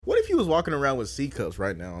was walking around with C cups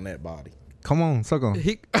right now on that body? Come on, suck on.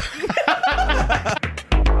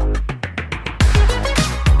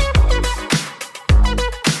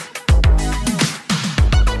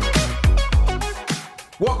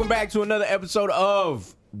 Welcome back to another episode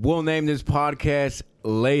of We'll Name This Podcast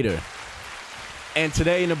Later. And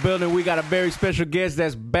today in the building, we got a very special guest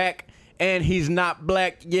that's back, and he's not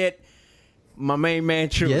black yet. My main man,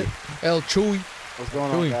 Chuy. Yet? El Chuy. What's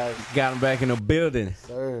going on, guys? Got him back in the building.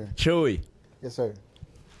 Sir. Chuy, Yes, sir.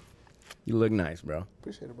 you look nice, bro.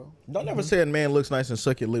 Appreciate it, bro. Don't ever say a man looks nice and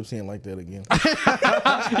suck your lips in like that again.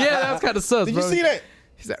 Yeah, that's kind of sus, Did bro. you see that?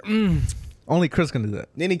 He's like, Only Chris can do that.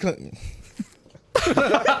 Then he couldn't.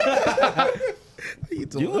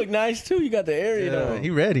 You look nice, too. You got the area, though. He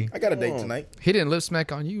ready. I got a date tonight. he didn't lip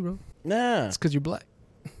smack on you, bro. Nah. It's because you're black.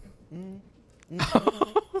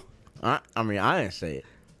 I mean, I didn't say it.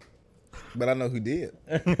 But I know who did.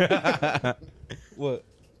 What?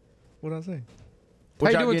 What'd I say?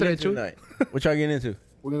 What How you y'all doing getting today, into tonight? What y'all getting into?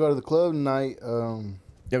 We're going to go to the club tonight. Y'all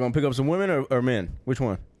gonna pick up some women or men? Which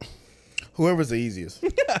one? Whoever's the easiest.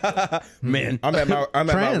 Men. I'm at my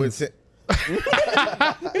Trans.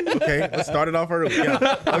 Okay, let's start it off early.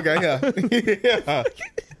 Yeah. Okay, yeah.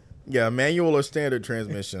 Yeah, manual or standard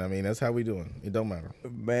transmission. I mean, that's how we doing. It don't matter.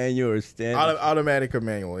 Manual or standard? Automatic or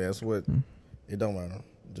manual. That's what. It don't matter.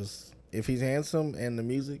 Just if he's handsome and the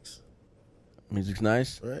music's Music's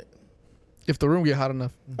nice. right. If the room get hot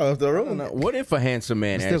enough. Oh, if the room. What if a handsome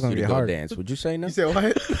man It's still asked you gonna to get go hard. dance? Would you say no? You said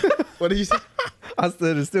what? What did you say? I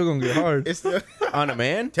said it's still gonna get hard. It's the. On a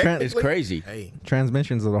man? Technically- It's crazy. Hey,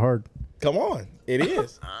 Transmissions are hard. come on. It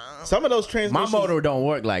is. Some of those My transmissions. motor don't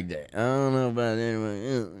work like that. I don't know about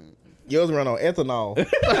anyway. Yours run on ethanol.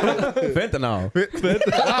 Fentanyl.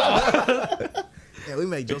 Yeah, we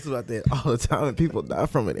make jokes about that all the time, and people die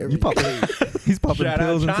from it every He's popping Shout out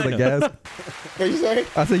pills into the China. gas. What you say?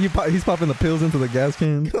 I said he's popping the pills into the gas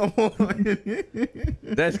can. Come on.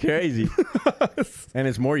 That's crazy. And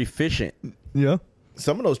it's more efficient. Yeah.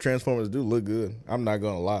 Some of those transformers do look good. I'm not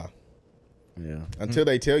gonna lie. Yeah. Until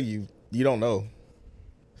they tell you, you don't know.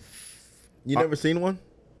 You never seen one?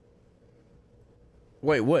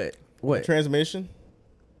 Wait, what? What? Transmission?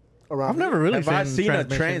 Around I've never really Have I seen a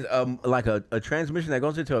transmission. a transmission that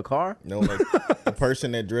goes into a car? No, like a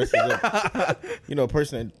person that dresses up. You know, a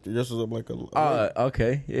person that dresses up like a.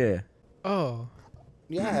 Okay, yeah. Oh.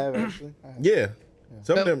 Yeah, I have, actually. Yeah.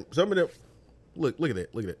 Some of them. Look at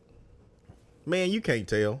that. Look at that. Man, you can't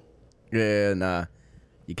tell. Yeah, nah.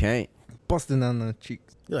 You can't. busting down the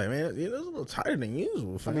cheeks. You're like, man, yeah, that's a little tighter than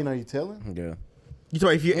usual. I Fam. mean, are you telling? Yeah. You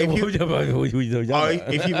talking if you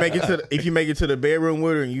if you make it to the bedroom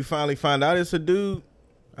with her and you finally find out it's a dude,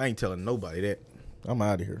 I ain't telling nobody that. I'm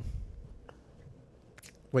out of here.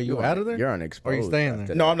 Wait, you out of there? You're unexposed. Or you staying after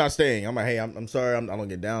there? No, I'm not staying. I'm like, hey, I'm sorry, I don't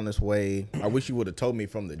get down this way. I wish you would have told me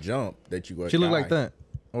from the jump that you were. She looked like that,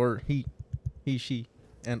 or he, she,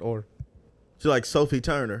 and or. She's like Sophie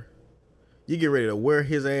Turner. You get ready to wear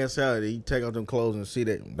his ass out, and you take off them clothes and see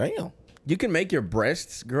that. Damn. You can make your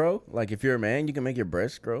breasts grow. Like if you're a man, you can make your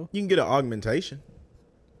breasts grow. You can get an augmentation.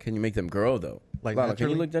 Can you make them grow though? Like Lala, can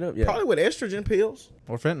you naturally? look that up? Yeah. Probably with estrogen pills.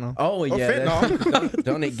 Or fentanyl. Oh yeah. fentanyl.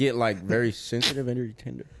 Don't it get like very sensitive and very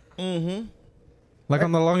tender? Mm-hmm. Like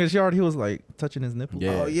on the longest yard, he was like touching his nipple.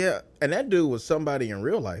 Yeah. Oh, yeah. And that dude was somebody in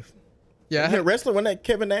real life. Yeah. That wrestler, wasn't that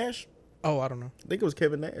Kevin Nash? I don't know. I think it was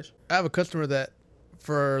Kevin Nash. I have a customer that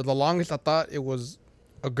for the longest I thought it was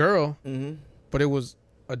a girl, but it was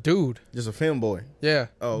a dude. Just a femboy. Yeah.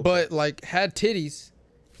 Oh, okay. But like had titties,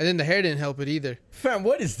 and then the hair didn't help it either. Fam,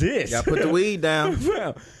 what is this? Gotta put the weed down.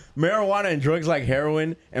 Fam, marijuana and drugs like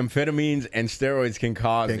heroin, amphetamines, and steroids can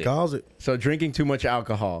cause Can it. cause it. So drinking too much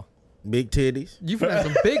alcohol. Big titties. You have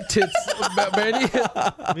some big tits, Manny.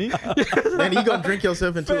 Man, you gonna drink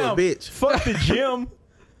yourself into a Fam, bitch. Fuck the gym.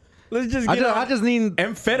 Let's just get I just need.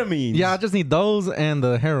 amphetamines. Yeah, I just need those and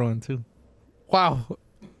the heroin too. Wow.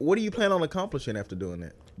 What do you plan on accomplishing after doing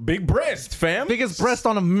that? Big breast, fam. Biggest breast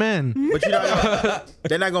on a man. But you're not gonna,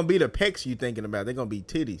 they're not gonna be the pecs you thinking about. They're gonna be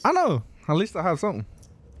titties. I know. At least I have something.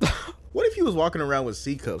 What if you was walking around with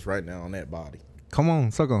C cups right now on that body? Come on,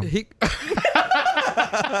 suck on. He,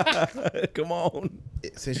 Come on.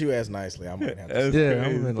 Since you asked nicely, I might have to. Yeah,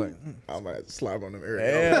 I'm like, I might have to slap on them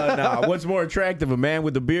areas. Hell nah. What's more attractive, a man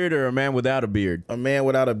with a beard or a man without a beard? A man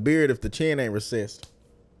without a beard if the chin ain't recessed.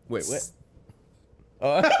 Wait, what?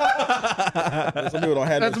 Some people don't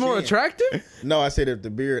have that's no more chin. attractive? No, I said if the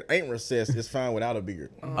beard ain't recessed, it's fine without a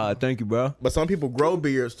beard. Thank you, bro. But some people grow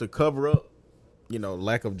beards to cover up,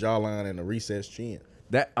 lack of jawline and a recessed chin.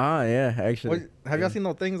 Yeah, actually. have y'all seen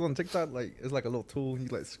those things on TikTok? Like it's like a little tool. You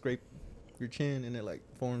like scrape your chin and it like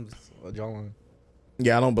forms a jawline.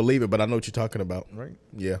 Yeah, I don't believe it, but I know what you're talking about. Right.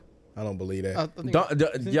 Yeah, I don't believe that. I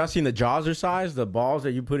think Y'all seen the Jawser the balls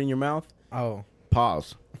that you put in your mouth? Oh.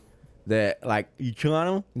 Pause. That like you chew on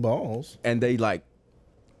them Balls. and they like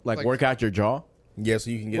Like- work out your jaw. Yeah, so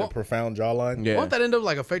you can get Well- a profound jawline. Yeah. won't that end up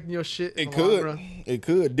like affecting your shit? in It the long could. run? It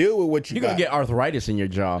could. Deal with what you You're gonna got. get arthritis in your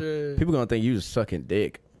jaw. Yeah. People gonna think you just sucking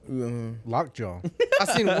dick. Lockjaw. I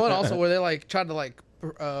seen one also where they like tried to like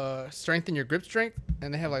strengthen your grip strength,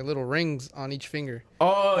 and they have like little rings on each finger.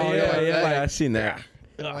 Oh, yeah, yeah, like yeah, that. I seen that.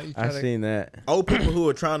 You I try to- seen that. Old people who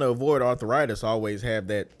are trying to avoid arthritis always have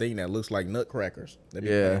that thing that looks like nutcrackers. They be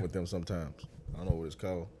Yeah. playing with them sometimes. I don't know what it's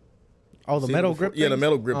called. Oh, the See metal it before- grip. Yeah, the things?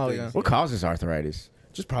 metal grip Oh, things. yeah. What causes arthritis?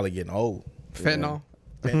 Just probably getting old. Fentanyl.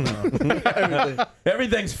 Fentanyl.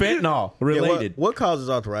 Everything's fentanyl Yeah, related. what causes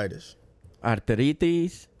arthritis?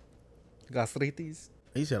 Arthritis. Gastritis.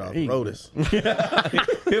 He said you go. arthritis.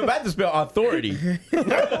 You're about to spell authority.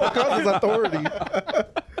 Causes authority.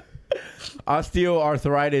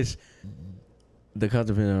 Osteoarthritis. The cause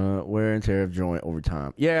of wear and tear of joint over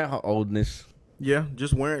time. Yeah, oldness. Yeah,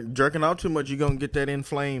 just jerking out too much, you're gonna get that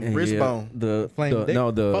inflamed wrist Yeah, bone. The Flame dick?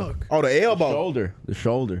 Fuck. Oh, the elbow. shoulder. The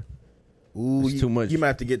shoulder. Ooh, It's too much. You might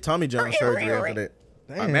have to get Tommy John surgery after that.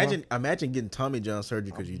 Damn. Imagine getting Tommy John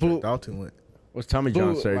surgery because you jerked out too much. What's Tommy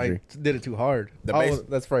John Boo, surgery? like, did it too hard. The Oh, base-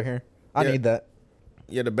 that's right here. I Yeah. need that.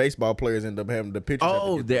 Yeah, the baseball players end up having the pictures.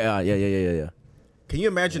 Oh, after getting- yeah. Can you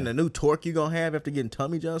imagine the new torque you're gonna have after getting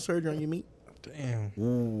Tommy John surgery on your meat? Damn.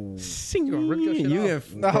 You gonna rip your shit you off.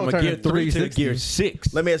 get No, from a turn gear it 3 to 360. gear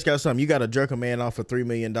 6. Let me ask y'all something. You got to jerk a man off for $3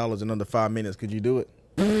 million in under 5 minutes. Could you do it?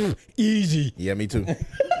 Easy. Yeah, me too.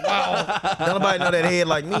 Wow. Don't nobody know that head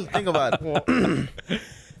like me. Think about it.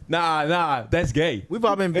 Nah, that's gay. We've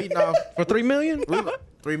all been beaten off. For $3 million?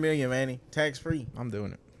 $3 million, Manny. Tax free. I'm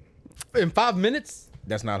doing it. In 5 minutes?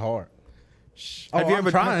 That's not hard. Oh, Have you I'm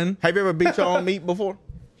ever trying. Have you ever beat your own meat before?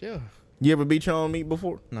 Yeah. You ever beat your own meat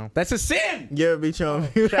before? That's a sin. You ever beat your own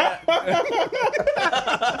meat?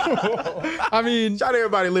 I mean, Shout out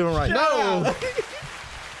everybody living right. no.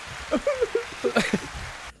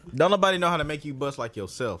 Don't nobody know how to make you bust like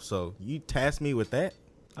yourself. So you task me with that,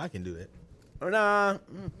 I can do that. Nah,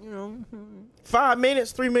 5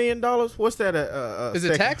 minutes, $3 million. What's that? Is it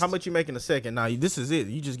second? taxed? How much you make in a second? Nah, this is it.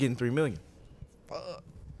 You just getting $3 million.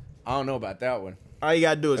 I don't know about that one. All you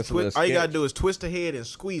gotta do is That's a little twist. All you gotta sketch. do is twist the head and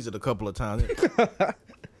squeeze it a couple of times.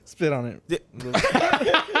 Spit on it.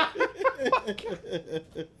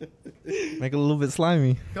 Make it a little bit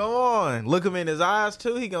slimy. Come on, look him in his eyes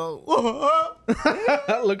too. He go.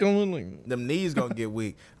 Look on like Them knees gonna get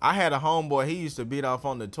weak. I had a homeboy. He used to beat off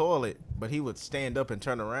on the toilet, but he would stand up and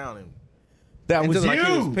turn around and That was just like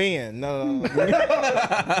he was you. peeing. No.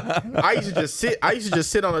 I used to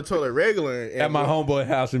just sit on the toilet regular and At my homeboy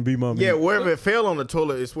house and be my Yeah, wherever it fell on the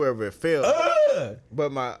toilet is wherever it fell.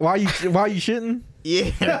 But my why you shitting?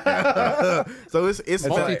 yeah. So it's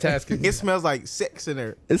Multitasking. It smells like sex in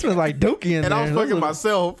there, It smells like dookie in and there. I was fucking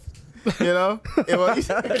myself. You know,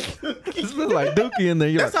 It smells like dookie in there.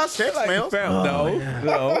 You're that's like, how sex smells.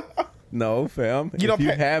 Fam, no, fam. You don't if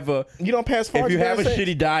you pa- have a You don't pass farts if you during have a sex?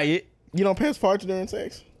 shitty diet, You don't pass farts during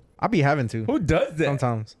sex. I be having to who does that?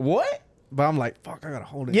 sometimes, What? but I'm like, fuck, I gotta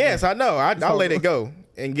hold it. Yes, I know. I'll let it go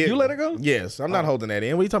and get. You let it go? Yes, I'm not holding that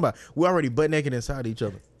in. What are you talking about? We're already butt naked inside each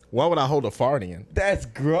other. Why would I hold a fart in? That's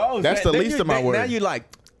gross. That's the Then least you- of my Now worries. you like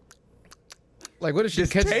Like, what if she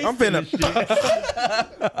just catches? taste I'm finna. it.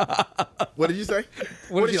 What did you say?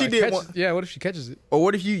 What if if she like, did catches- one- Yeah, what if she catches it? Or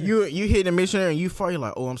what if you hit the missionary and you fart? You're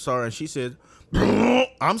like, oh, I'm sorry, and she said,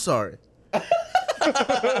 I'm sorry.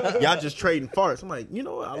 Y'all just trading farts. I'm like, you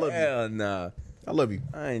know what? I love you. Hell no. I love you.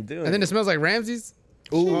 I ain't doing And then it smells like Ramsey's.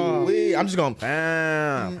 Ooh, I'm just going.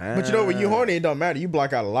 But you know, when you horny, it don't matter. You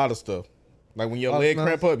block out a lot of stuff. Like when your Oh, leg no.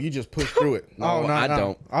 cramp up, you just push through it. Oh no, I no.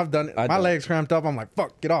 don't. I've done it. I My don't. legs cramped up. I'm like,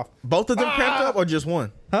 fuck, get off. Both of them cramped up or just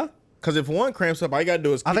one? Huh? Because if one cramps up, all you gotta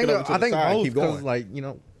do is kick I think it over to I the think side and both keep because going. like you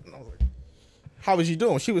know, How was you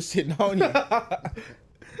doing? She was sitting on you.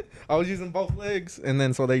 I was using both legs, and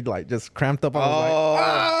then so they like just cramped up. I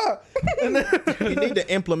was like, and then You need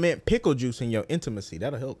to implement pickle juice in your intimacy.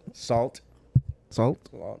 That'll help. salt. salt,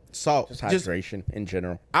 Salt. Just hydration in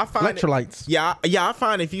general. I find it- electrolytes. Yeah, I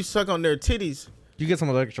find if you suck on their titties, You get some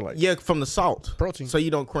electrolytes. yeah, from the salt, Protein. so you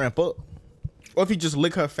don't cramp up. Or if you just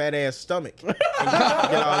lick her fat ass stomach, and you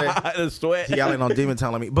get all that. The sweat. Y'all ain't on demon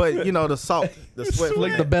telling me, but you know the salt, the sweat.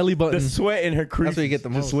 Lick the belly button. The sweat in her crease. where you get the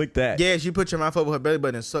Just most. lick that. Yes, you put your mouth over her belly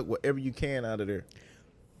button and suck whatever you can out of there.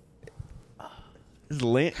 It's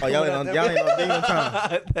lint. Oh, y'all ain't on demon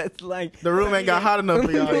time. That's like The room ain't got hot enough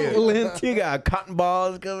for y'all yet. lint. You got cotton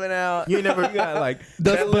balls coming out. You ain't never You got like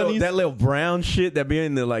Dust bunnies. that little brown shit that be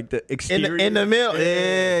in the like the exterior. in the middle.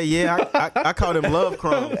 Yeah. I call them love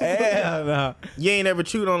crumbs. Hell nah. You ain't ever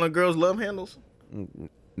chewed on a girl's love handles?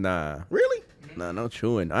 Nah, Really? no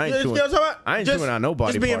chewing. I ain't You know chewing. what I'm talking about? I ain't chewing on no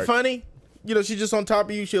body Just being part. funny. You know, she's just on top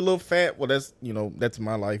of you. She a little fat. Well, that's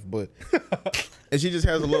my life. But and she just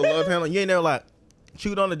has a little love handle. You ain't never like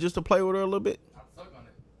chewed on it just to play with her a little bit.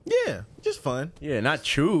 Yeah, just fun. Yeah, not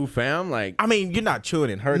chew, fam. Like I mean, you're not chewing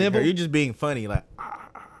and hurting Nibble? her. You're just being funny. Like,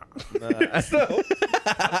 and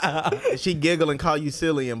she giggle and call you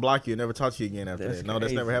silly and block you and never talk to you again after That's that. No, that's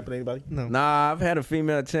crazy. never happened to anybody. No. Nah, I've had a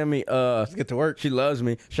female tell me, Let's get to work. she loves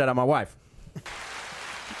me. Shout out my wife.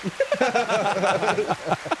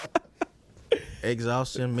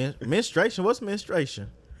 Exhaustion, menstruation. What's menstruation?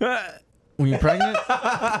 When you're pregnant,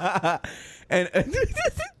 And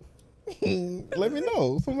Let me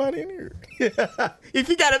know. Somebody in here. If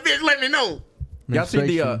you got a bitch, let me know. y'all see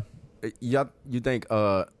menstruation. you think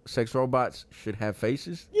sex robots should have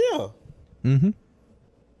faces? Yeah. Mm-hmm.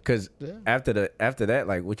 Because Yeah. after that,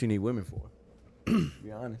 like, what you need women for?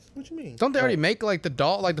 Be honest. What you mean? Don't they already make like the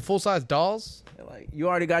doll, like the full size dolls? Like, you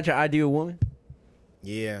already got your ideal woman.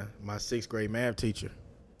 Yeah, my 6th grade math teacher.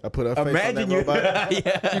 I put her face Imagine on that you. robot.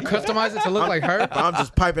 Yeah. You customize it to look like her. I'm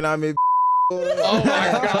just piping out me. Oh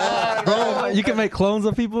my god, Bro, you can make clones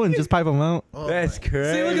of people and just pipe them out, That's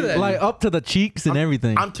crazy. See, look at that. like up to the cheeks and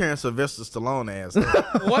everything. I'm tearing Sylvester Stallone ass.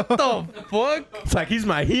 What the fuck? It's like he's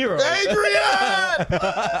my hero. Adrian!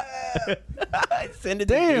 Send it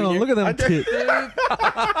to Damn, Junior. look at them tits.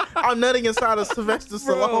 I'm nutting inside of Sylvester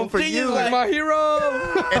Stallone for Junior's you. like- My hero.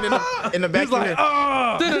 And in the back, He's like,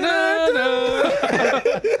 oh,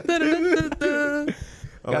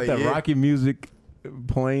 Got that Rocky music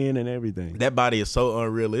playing and everything. That body is so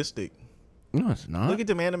unrealistic. No, it's not. Look at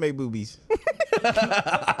them anime boobies. look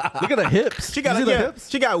at the hips. She got You see the yeah, hips?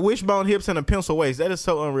 she got wishbone hips and a pencil waist. That is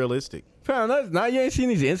so unrealistic. Fam, that's not. You ain't seen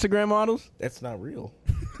these Instagram models? That's not real.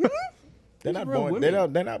 They're These not are real born.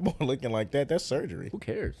 women. They're not born looking like that. That's surgery. Who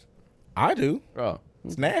cares? I do. Oh,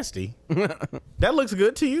 It's nasty. That looks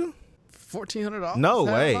good to you? $1,400. No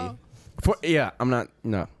Hell way. no. yeah. I'm not.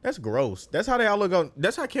 No. That's gross. That's how they all look on.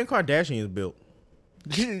 That's how Kim Kardashian is built.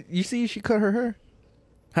 You see, she cut her hair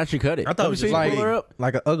How'd she cut it? I thought it was just like big. her up.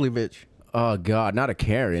 like an ugly bitch. Oh God, not a She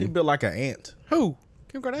Karen. built like an ant. Who?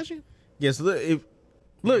 Kim Kardashian? Yes, look.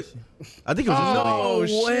 Look. I think it was just Oh, the wig.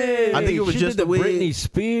 shit. I think it was She just did the wig. Britney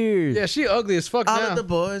Spears. Yeah, she ugly as fuck All now. of the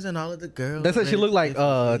boys and all of the girls. That's how she looked like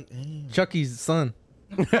Chucky's son.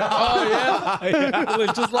 Oh yeah,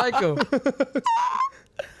 look just like him.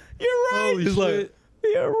 You're right. Holy He's shit. like,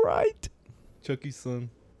 you're right. Chucky's son.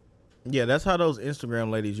 Yeah, that's how those Instagram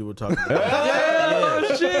ladies you were talking about.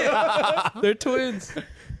 Oh shit, they're twins.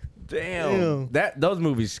 Damn. Those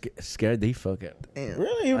movies scared the fuck out.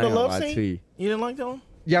 Really? Even I the ain't love gonna lie to scene? you. You didn't like that one?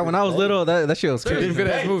 Yeah, when I was little, that shit was They're scary. good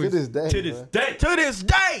ass To movies. this day. To this bro. day. To this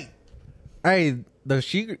day. Hey, the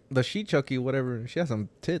she Chucky, whatever. She has some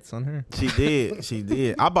tits on her. She did. She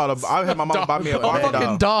did. I had my mom buy me a A Barbie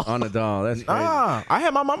fucking doll. doll. On a doll. That's crazy. Ah, I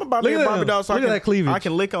had my mama buy me Look a at Barbie them. doll so Look at that cleavage. I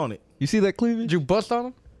can lick on it. You see that cleavage? Did you bust on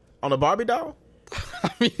him? On a Barbie doll?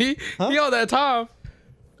 I mean, he on that time.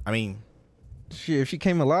 I mean, If she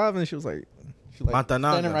came alive and she was like Mata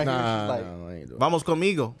nada. standing right here, Nah, she's like, no, I ain't doing Vamos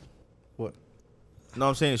conmigo. what? No,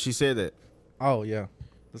 I'm saying she said that. Oh yeah,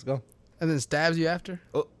 let's go. And then stabs you after.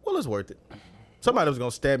 Oh, well, it's worth it. Somebody was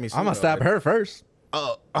gonna stab me. I'm gonna stab her first.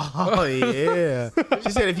 Oh yeah.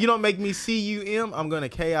 She said, if you don't make me CUM, I'm gonna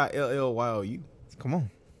KILLYOU. Come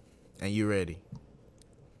on. And you ready?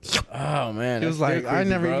 Oh man, He was that's like, still I creepy,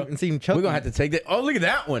 never bro. even seen Chucky. We're gonna have to take that. Oh, look at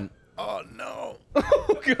that one. Oh no.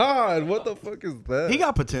 Oh God, what the fuck is that? He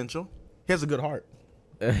got potential. He has a good heart.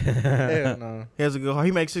 Hell no. He has a good heart.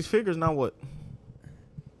 He makes 6 figures. Now what?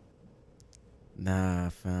 Nah,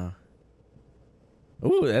 fam.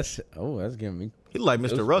 Ooh, that's getting me. He like Mr.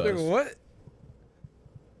 Those Ruggers. guys. What?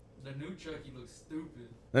 The new Chucky looks stupid.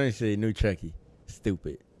 Let me see, new Chucky.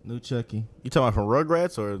 Stupid. New Chucky. You talking about from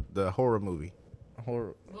Rugrats or the horror movie?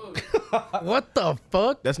 Horror. Look, What the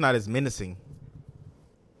fuck? That's not as menacing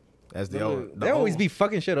as the old. They always be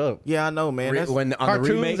fucking shit up. Yeah, I know, man. That's, When on the Cartoons,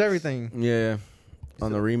 remakes, everything. Yeah,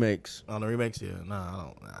 on the remakes. on the remakes, yeah. Nah, I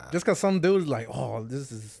don't. Nah. Just cause some dudes like, oh,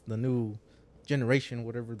 this is the new generation,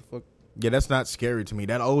 whatever the fuck. Yeah, that's not scary to me.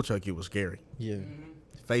 That old Chucky was scary. Yeah.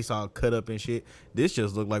 Face all cut up and shit. This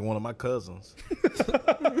just looked like one of my cousins.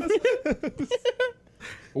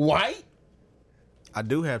 White? I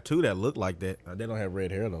do have 2 that look like that. They don't have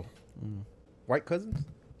red hair though. White cousins?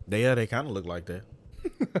 They kind of look like that.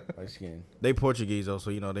 Light skin. They Portuguese though, so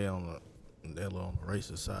you know they're on the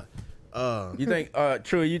racist side. You think,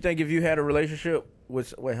 Chuy, you think if you had a relationship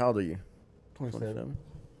with, wait, how old are you? 27.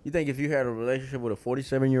 You think if you had a relationship with a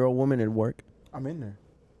 47-year-old woman, it'd work? I'm in there.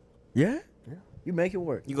 Yeah? Yeah. You make it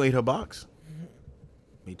work. You gonna eat her box?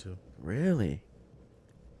 Me too. Really?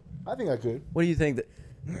 I think I could. What do you think?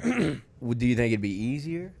 Do you think it'd be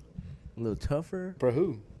easier? A little tougher? For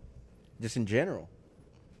who? Just in general?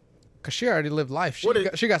 Cause she already lived life.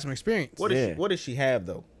 She got some experience. What does she have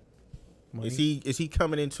though? Is he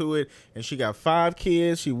coming into it and she got 5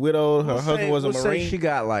 kids? She widowed. Her husband was a we'll Marine. say she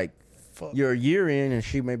got like you're a year in and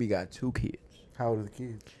she maybe got 2 kids. How old are the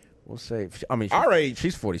kids? We'll say. I mean, Our age.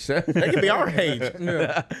 She's 47. They could be our age.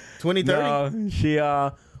 20, 30. No, she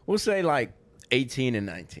we'll say like 18 and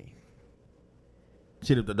 19.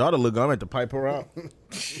 Shit, if the daughter look good, I'm at to pipe her out.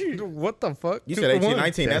 What the fuck? You 2 said for 18, 1.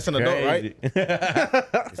 19. That's an adult, right?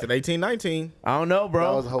 You said 18, 19. I don't know, That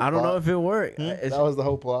bro. was the whole I don't know plot. if it worked. That was the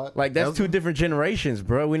whole plot. Like that's 2 different generations,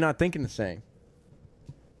 bro. We're not thinking the same.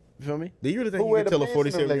 You feel me? Do you really think Who you wear can the tell a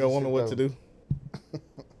pants in a 47-year-old woman what to do?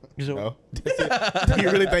 So, No. Do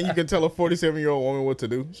you really think you can tell a 47-year-old woman what to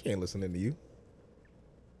do? She ain't listening to you.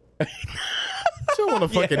 She don't want to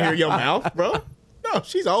fucking hear your mouth, bro. No,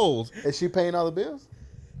 she's old. Is she paying all the bills?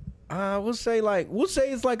 we'll say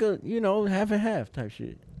it's like a half and half type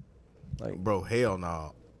shit. Like, Bro, hell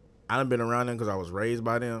no. I done been around them because I was raised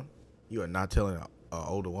by them. You are not telling an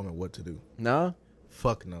older woman what to do. no,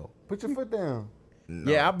 Fuck no. Put your foot down.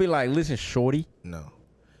 No. yeah, I'll be like, listen, shorty. No.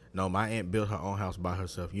 No, my aunt built her own house by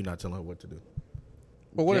herself. You're not telling her what to do.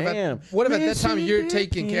 But what Damn. if at that time you're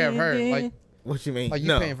taking care of her? Like What you mean? you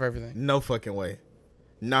no. paying for everything? No fucking way.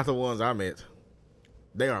 Not the ones I met.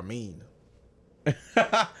 They are mean.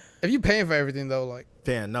 If you paying for everything though, like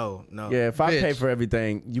Damn, no. Yeah, if I pay Bitch. for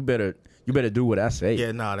everything, you better do what I say.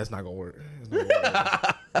 Yeah, no, that's not gonna work. It's not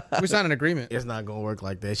gonna work. we signed an agreement. It's not gonna work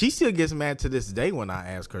like that. She still gets mad to this day when I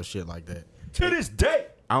ask her shit like that. To this day.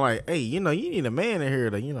 I'm like, hey, you need a man in here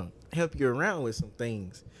to, help you around with some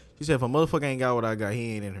things. She said, if a motherfucker ain't got what I got,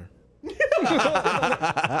 he ain't in her.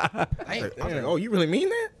 I was like, oh, you really mean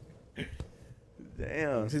that?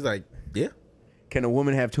 Damn. She's like, yeah. Can a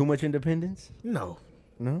woman have too much independence? No.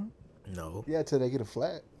 No. Yeah, till they get a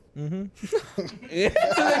flat. Oh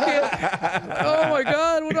my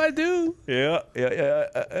God, what do I do?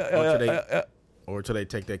 Or till they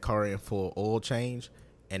take that car in for oil change,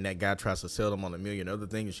 and that guy tries to sell them on a million other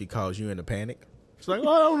things, and she calls you in a panic. She's like, I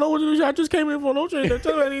don't know what to do. I just came in for an oil change. They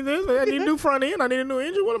tell me I need this. I need a new front end. I need a new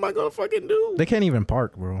engine. What am I gonna fucking do? They can't even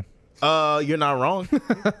park, bro. You're not wrong.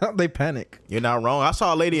 They panic. You're not wrong. I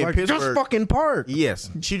saw a lady in Like, Pittsburgh. just fucking park. Yes,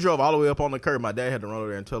 she drove all the way up on the curb. My dad had to run over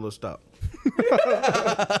there and tell her to stop.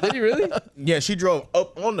 Did you really? Yeah, she drove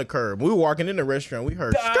up on the curb. We were walking in the restaurant. We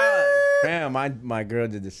heard. Damn, my girl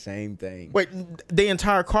did the same thing. Wait, the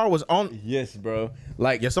entire car was on. Yes, bro.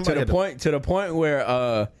 Like Yeah, somebody to the point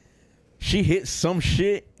where she hit some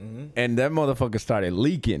shit and that motherfucker started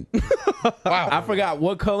leaking. Wow. I forgot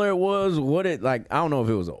what color it was. I don't know if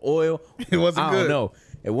it was an oil. It wasn't I good. don't know.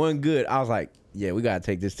 It wasn't good. I was like, yeah, we gotta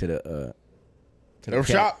take this to the The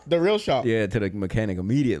shop, the real shop. Yeah, to the mechanic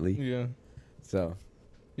immediately. Yeah. So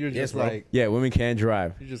You're just bro. like, yeah, women can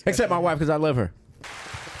drive. You're just Except my wife, because I love her.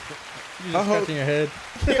 you're just scratching your head.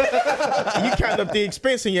 You count up the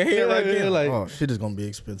expense in your head right Yeah, there. like- Oh, shit is gonna be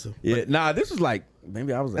expensive. Yeah, nah, this was like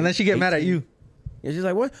maybe I was like, And then she get mad at 18. you. Yeah, she's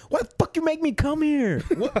like, what the fuck you make me come here?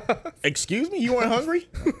 Excuse me, you weren't hungry?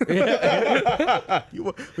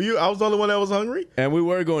 I was the only one that was hungry. And we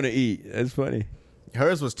were going to eat. That's funny.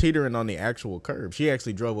 Hers was teetering on the actual curb. She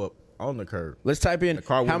actually drove up on the curb. Let's type in The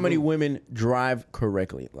car how wouldn't many move. women drive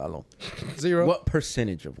correctly, Lalo. 0. What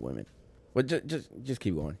percentage of women? Well, just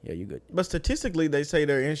keep going. Yeah, you good. But statistically, they say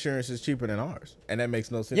their insurance is cheaper than ours, and that makes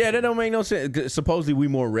no sense. Yeah, that don't make no sense. 'Cause supposedly we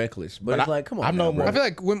more reckless, but it's like, come on. I know now, bro. more. I feel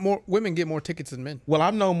like women get more tickets than men. Well,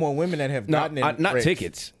 I've known more women that have gotten in not wrecks.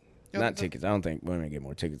 tickets. Yeah, Not tickets. I don't think women get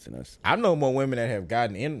more tickets than us. I know more women that have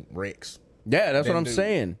gotten in wrecks. Yeah, that's what Then I'm dude.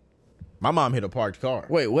 saying. My mom hit a parked car.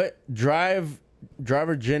 Wait, what?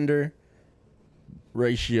 Driver gender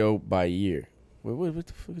ratio by year. Wait, what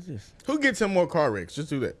the fuck is this? Who gets in more car wrecks? Just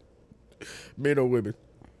do that. Men or women?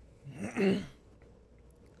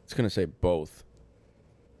 It's gonna say both.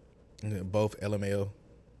 Yeah, both LML.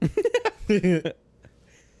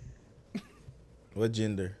 What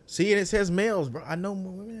gender? See, it says males, bro. I know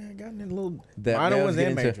more women that have gotten in little minor males ones get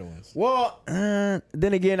and into- major ones. Well,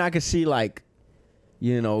 then again, I could see like,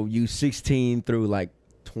 you 16 through like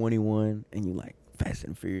 21, and you like Fast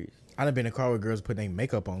and Furious. I done been in a car with girls putting their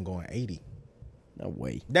makeup on going 80. No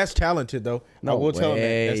way. That's talented, though. No I will tell them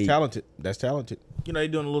that. That's way. talented. That's talented. You know, they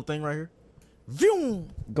doing a little thing right here. Vroom.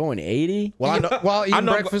 Going 80? Well, I know While eating I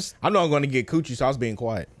know breakfast. I know I'm going to get coochie, so I was being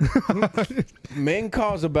quiet. Men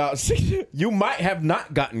cause about 6. You might have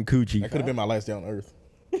not gotten coochie. That could have been my last day on earth.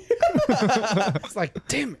 It's like,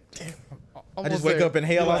 damn it. I just wake up in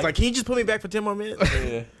hell. I was like, can you just put me back for 10 more minutes?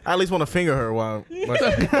 Yeah. I at least want to finger her while While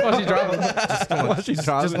she driving.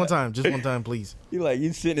 just one time. Just one time, please. You like,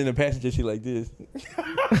 you sitting in the passenger seat like this.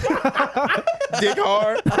 Dick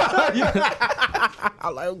hard.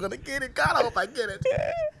 I'm like, I'm going to get it. God, I hope I get it.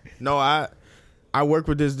 No, I work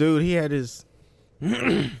with this dude. He had his...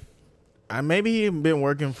 maybe he had been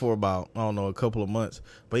working for about, I don't know, a couple of months.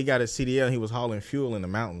 But he got his CDL and he was hauling fuel in the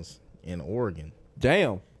mountains in Oregon.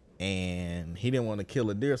 Damn. And he didn't want to kill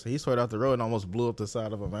a deer, so he swerved out the road and almost blew up the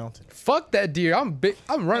side of a mountain. Fuck that deer. I'm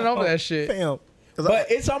running over that shit. Fam.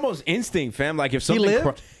 But it's almost instinct, fam. Like if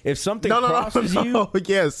something crosses you,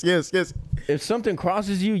 yes. if something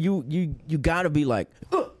crosses you, you gotta be like,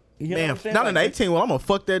 ugh. You know what Man, I'm saying? not in the Like, 18. Well, I'm gonna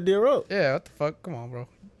fuck that deer up. Yeah, what the fuck? Come on, bro.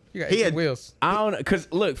 You got He 18 had- wheels. I don't, cause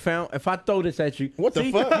look, fam. If I throw this at you, What the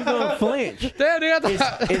see, fuck? You gonna flinch. Damn, dude,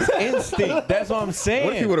 It's instinct. That's what I'm saying.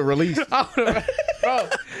 What if he would have released? bro,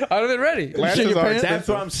 I'd have been ready. Glasses are That's expensive.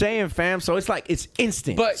 what I'm saying, fam. So it's like it's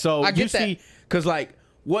instinct. But so I get you see, cause like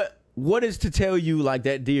what is to tell you like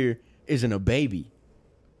that deer isn't a baby?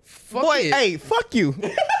 Fuck Boy, it. hey, fuck you.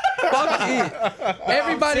 Fuck it.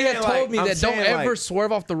 Everybody saying, has told me I'm that don't saying, ever like-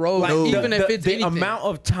 swerve off the road, Like even if it's the anything. amount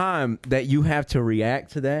of time that you have to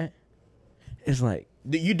react to that is like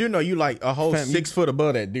You do know you like a whole Fam, 6 foot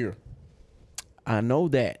above that deer. I know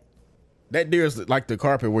that. That deer is like the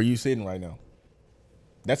carpet where you sitting right now.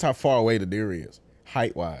 That's how far away the deer is,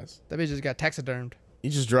 height wise. That bitch just got taxidermed. You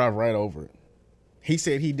just drive right over it. He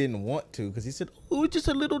said he didn't want to because he said, "Oh, it's just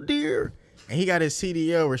a little deer," and he got his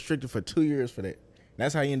CDL restricted for 2 years for that.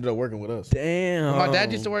 That's how he ended up working with us. Damn. My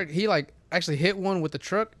dad used to work. He like actually hit one with the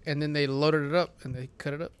truck, and then they loaded it up and they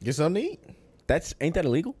cut it up. Get something to eat. Ain't that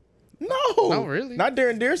illegal? No, Not really. Not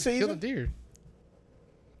during deer Kill the season. deer.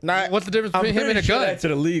 Not, What's the difference between him and a gun? That's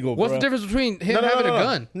illegal. What's the difference between him having a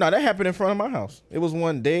gun? No, that happened in front of my house. It was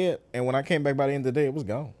one dead, and when I came back by the end of the day, it was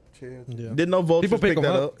gone. Chill. Yeah. Didn't no vultures People pick pick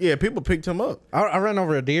that them up? Yeah, people picked him up. I ran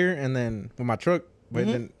over a deer and then with my truck, but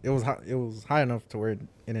then it was high enough to where it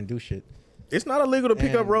didn't do shit. It's not illegal to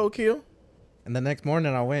pick up And- roadkill. And the next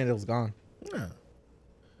morning I went, it was gone. Yeah.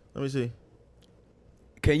 Let me see.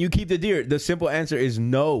 Can you keep the deer? The simple answer is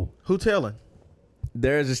no. Who telling?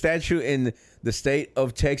 There is a statute in the state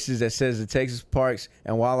of Texas that says the Texas Parks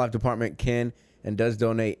and Wildlife Department can and does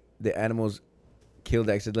donate the animals killed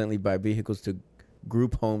accidentally by vehicles to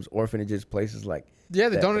group homes, orphanages, places like Yeah,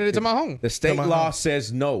 they that. donated it to my home. The state my law home.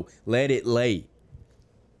 says no. Let it lay.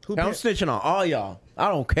 Who I'm pay- snitching on all y'all. I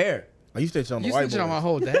don't care. Oh, you snitching on the You white snitching on my boys.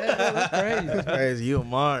 whole dad? That's crazy. Crazy, you a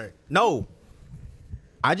mark. No.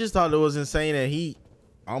 I just thought it was insane that he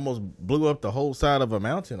almost blew up the whole side of a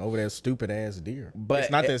mountain over that stupid ass deer. But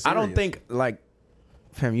it's not that serious. I don't think like,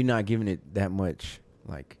 fam, you're not giving it that much.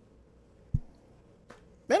 Like,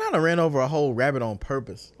 Man, I done ran over a whole rabbit on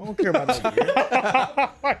purpose. I don't care about that deer.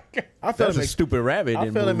 I felt that's him a stupid rabbit. I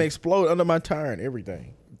and felt him move. explode under my tire and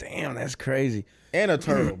everything. Damn, that's crazy. And a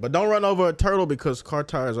turtle. But don't run over a turtle because car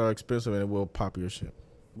tires are expensive and it will pop your shit.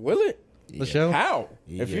 Will it? The shell? How?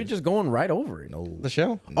 If Yeah. you're just going right over it. No. The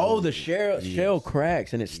shell? Oh, the shell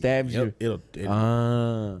cracks and it stabs Yep, you. it'll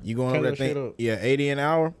you going Cut over that that shit thing? up. Yeah, 80 an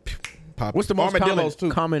hour. Pop. What's the most Armadillos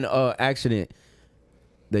common accident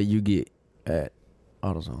that you get at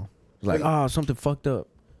AutoZone? It's like, oh, something fucked up.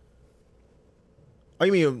 Oh,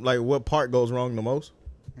 you mean like what part goes wrong the most?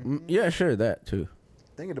 Yeah, sure, that too.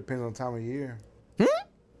 I think it depends on the time of year.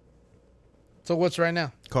 So what's right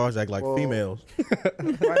now? Cars act like Well- females.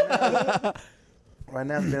 Right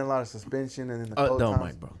now, there's been a lot of suspension, and then the cold Don't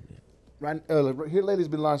times. mind, bro. Right here lately, has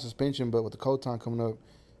been a lot of suspension, but with the cold time coming up,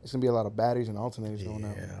 it's gonna be a lot of batteries and alternators going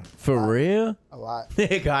up. For real? A lot.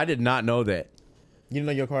 Nigga, I did not know that. You didn't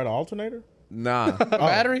know your car had an alternator? Nah. A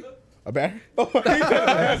battery? A battery?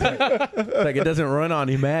 Like it doesn't run on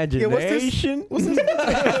imagination. What's this?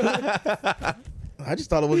 I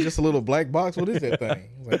just thought it was just a little black box. What is that thing? I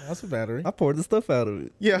was like, that's a battery. I poured the stuff out of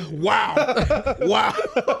it. Yeah. Wow. Wow.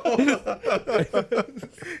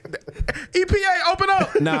 EPA, open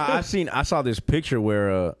up. Nah, I saw this picture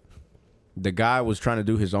where the guy was trying to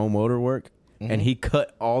do his own motor work and he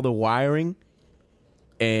cut all the wiring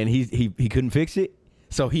and he couldn't fix it.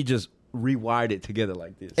 So he just rewired it together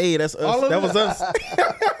like this. Hey, that's us. That was us.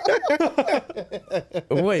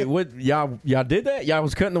 Wait, what? Y'all did that? Y'all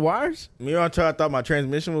was cutting the wires? Me and I thought my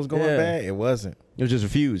transmission was going Yeah. bad. It wasn't. It was just a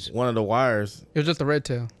fuse. One of the wires. It was just the red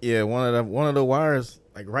tail. Yeah, one of the wires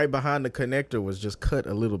like right behind the connector was just cut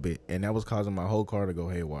a little bit, and that was causing my whole car to go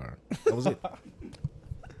haywire. That was it.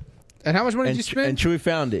 And how much money did you spend? And Chuy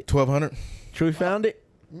found it. $1,200. Chuy found it.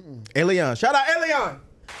 Elion, shout out Elion.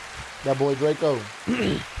 That boy Draco.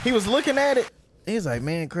 He was looking at it. He's like,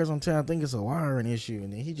 man, Chris, I'm telling you, I think it's a wiring issue.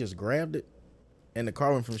 And then he just grabbed it, and the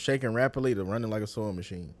car went from shaking rapidly to running like a sewing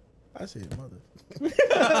machine. I said, mother.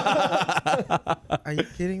 Are you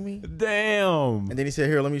kidding me? Damn. And then he said,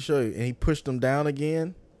 here, let me show you. And he pushed them down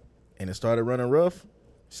again, and it started running rough,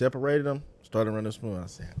 separated them, started running smooth. I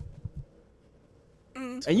said,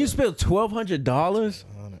 And you spent $1,200?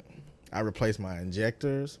 I replaced my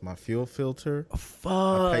injectors, my fuel filter.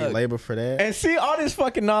 Fuck. I paid labor for that. And see all this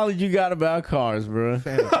fucking knowledge you got about cars, bro.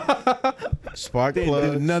 Spark Did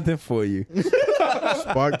plugs. nothing for you.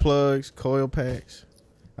 Spark plugs, coil packs.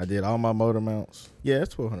 I did all my motor mounts. Yeah,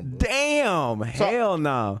 it's $1,200. Damn. Hell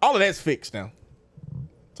no. All of that's fixed now.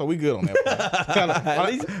 So we good on that part.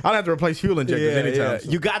 I don't have to replace fuel injectors anytime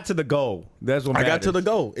soon. You got to the goal. That's what I matters. got to the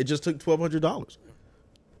goal. It just took $1,200.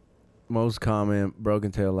 Most common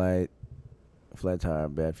broken tail light, flat tire,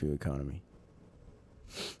 bad fuel economy.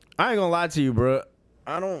 I ain't gonna lie to you, bro.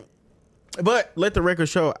 I don't. But let the record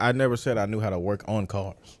show, I never said I knew how to work on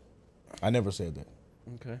cars. I never said that.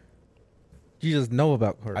 Okay. You just know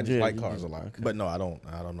about cars. I just like you cars just- a lot. okay. But no, I don't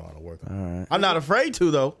know how to work on All them. right. I'm not afraid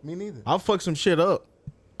to, though. Me neither. I'll fuck some shit up.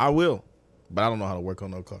 I will. But I don't know how to work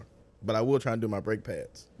on no car. But I will try and do my brake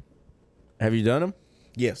pads. Have you done them?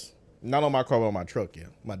 Yes. Not on my car, but on my truck, yeah.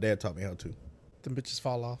 My dad taught me how to. Them bitches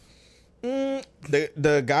fall off.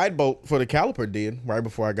 The guide bolt for the caliper did right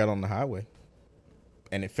before I got on the highway.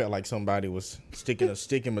 And it felt like somebody was sticking a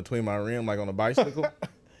stick in between my rim like on a bicycle.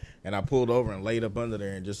 And I pulled over and laid up under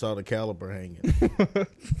there and just saw the caliper hanging.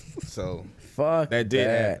 So Fuck that did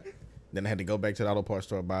happen. Then I had to go back to the auto parts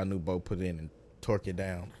store, buy a new bolt, put it in, and torque it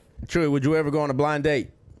down. Chuy, would you ever go on a blind date?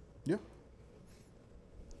 Yeah.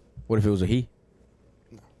 What if it was a he?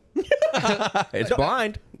 It's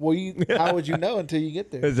blind. Well, how would you know until you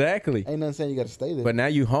get there? Exactly. Ain't nothing saying you got to stay there. But now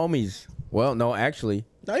you homies. Well, no, actually.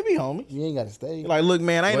 No, you be homies. you ain't got to stay. Like, look,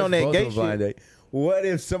 man, I ain't What's on that both gay of a blind shit. date? What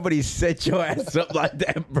if somebody set your ass up like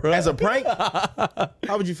that, bro? As a prank?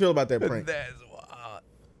 How would you feel about that prank? That's wild.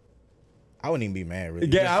 I wouldn't even be mad, really.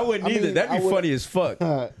 Yeah, I wouldn't I either. mean, That'd I be would- funny as fuck.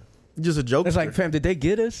 Just a joke. It's like, fam, did they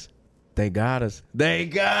get us? They got us. They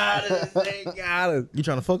got us. They got us. You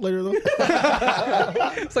trying to fuck later, though?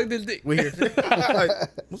 It's like this dick. We here. Like,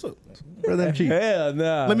 what's up? For them cheap. Hell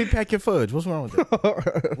nah. Let me pack your fudge. What's wrong with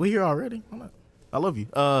that? We here already. Hold on. I love you.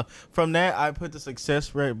 From that, I put the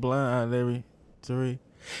success rate blind every 3.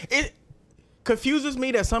 It confuses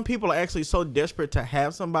me that some people are actually so desperate to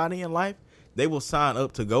have somebody in life, they will sign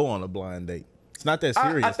up to go on a blind date. It's not that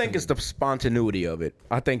serious. I think it's the spontaneity of it.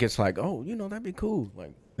 I think it's like, oh, that'd be cool.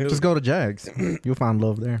 Like, Just go to Jags. You'll find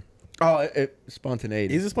love there. oh,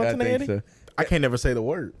 spontaneity. Is it spontaneity? I think so. I can't never say the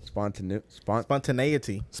word.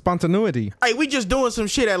 Spontaneity. Spontaneity. Hey, we just doing some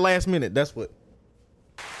shit at last minute. That's what.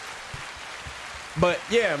 But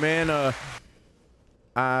yeah, man.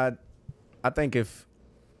 I think if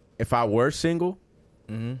I were single,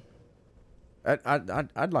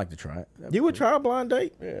 I'd like to try it. You would try a blind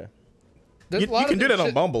date? Yeah. There's You a lot can of do that on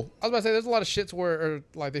shit- Bumble. I was about to say there's a lot of shits where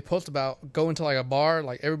like they post about going to like a bar,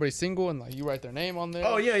 like everybody's single and like you write their name on there.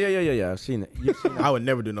 Oh yeah. I've seen it. You've seen it. I would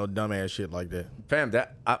never do no dumbass shit like that. Fam,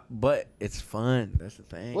 but it's fun. That's the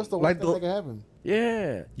thing. What's the Like worst thing that can happen?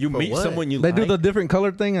 Yeah, you For meet what? someone you They like. do the different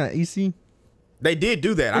color thing at EC. They did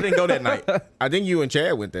do that. I didn't go that night. I think you and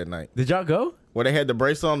Chad went that night. Did y'all go? Where they had the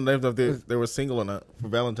brace on. They were single or not for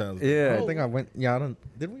Valentine's Day. Yeah. I think I went. Yeah, I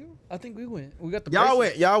don't. Did we go? I think we went. We got the Y'all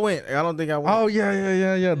bracelet. went. I don't think I went. Oh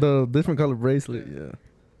yeah. The different color bracelet. Yeah.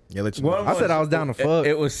 Yeah, let you know. I said I was down to fuck.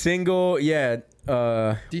 It was single. Yeah.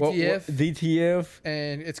 DTF. DTF.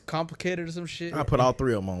 And it's complicated or some shit. I put all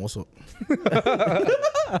 3 of them on. What's up?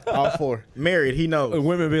 All 4. Married, he knows.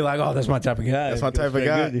 Women be like, "Oh, that's my type of guy." That's my type of Straight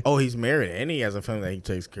guy. good. Oh, he's married and he has a family that he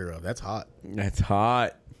takes care of. That's hot. That's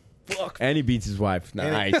hot. Fuck. And he beats his wife.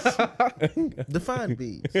 Nice. Define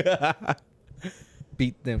bees.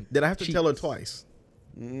 Beat them. Did I have to tell her twice?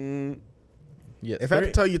 Yes. If I have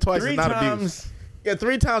to tell you twice, 3 it's not times. abuse. Yeah,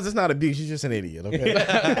 3 times it's not abuse. You're just an idiot. Okay.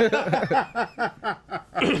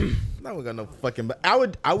 Now we got no fucking. But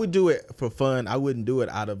I would do it for fun. I wouldn't do it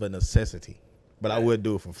out of a necessity, but I would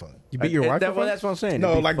do it for fun. You beat your wife? for fun? That's what I'm saying.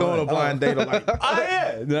 No, It'd be like going on a fun. blind date or like, Oh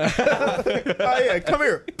yeah. oh yeah, come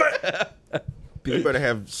here. You better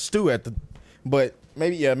have stew at the. But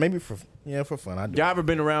maybe for fun. I do. Y'all ever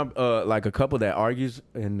been around like a couple that argues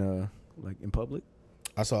in like in public?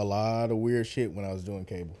 I saw a lot of weird shit when I was doing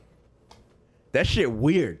cable. That shit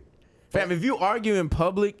weird. Fam, if you argue in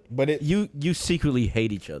public, But you secretly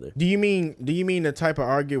hate each other. Do you mean the type of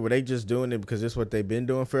argue where they just doing it because it's what they've been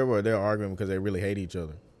doing forever, or they're arguing because they really hate each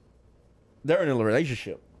other? They're in a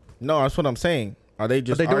relationship. No, that's what I'm saying. Are they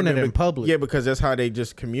just But they doing it arguing in public. Yeah, because that's how they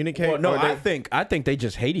just communicate. Well, no, Or I think they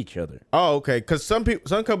just hate each other. Oh, okay. Because some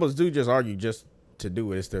couples do just argue just to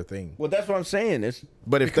do it. It's their thing. Well, that's what I'm saying.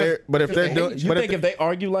 But if they're doing, You think if they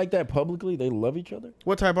argue like that publicly, they love each other?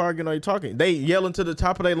 what type of arguing are you talking? They yelling to the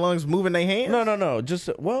top of their lungs, moving their hands. No. Just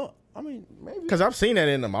I mean, maybe. Because I've seen that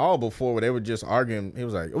in the mall before where they were just arguing. He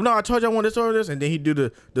was like, "Oh no, I told you I want this or this," and then he do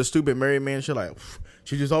the stupid married man shit like,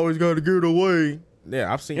 "She just always got to get it away."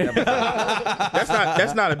 Yeah, I've seen that before.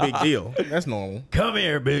 That's not a big deal. That's normal. Come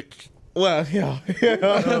here, bitch. Well, yeah.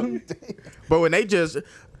 But when they just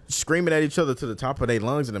screaming at each other to the top of their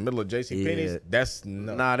lungs in the middle of JCPenney's, Yeah. that's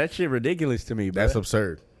no, Nah, that shit ridiculous to me, bro. that's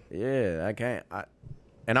absurd. Yeah, I can't.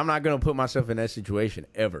 And I'm not gonna put myself in that situation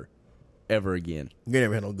ever again. You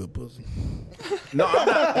never had no good pussy. No, I'm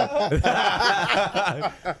not.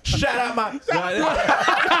 Shout out my.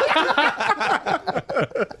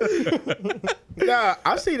 Nah,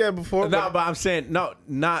 I see that before. No, but I'm saying no,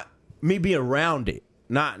 not me being around it.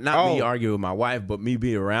 Not me Oh. arguing with my wife, but me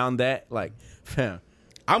being around that. Like, fam.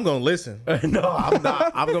 I'm gonna listen. No, I'm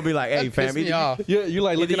not. I'm gonna be like, hey, That fam, pissed me either, off. You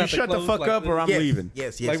like either looking you at shut the clothes fuck like up or I'm Yes. leaving.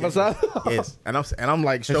 Yes, Like yes. beside- Yes, and I'm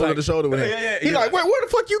like shoulder like- to shoulder with him. Yeah, He's you're like, where the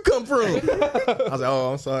fuck you come from? I was like,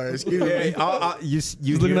 oh, I'm sorry, excuse me.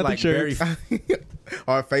 You looking hear at the like very. shirts.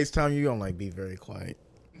 Or I FaceTime you, I'm like, be very quiet.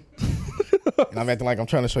 And I'm acting like I'm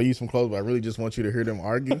trying to show you some clothes, but I really just want you to hear them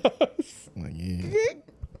argue. I'm like, yeah.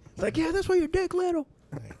 Like, yeah, that's why your dick little.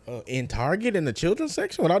 In Target in the children's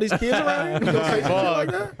section with all these kids around here? You gonna say some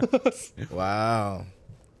shit like that? Wow.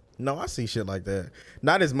 No, I see shit like that.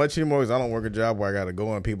 Not as much anymore because I don't work a job where I got to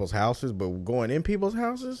go in people's houses, but going in people's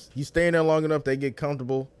houses, you stay in there long enough, they get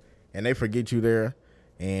comfortable, and they forget you there,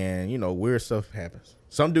 and, weird stuff happens.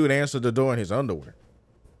 Some dude answered the door in his underwear.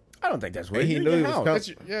 I don't think that's And weird. he You're knew in he your was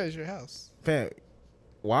house. coming. It's your house. Fam,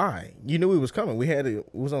 why? You knew he was coming. It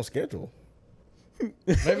was on schedule.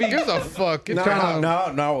 Maybe gives a fuck. It's trying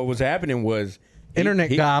to- No. What was happening was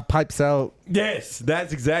Internet guy pipes out. Yes,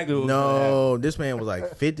 that's exactly what. No, this man was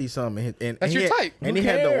like 50 something, and That's he your had, type. And Who he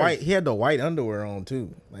had the cares? white. He had the white underwear on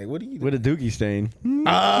too. Like, what are you? with a dookie stain. Skid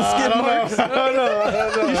marks. You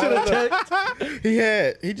should have checked.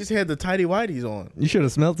 He just had the tighty whities on. You should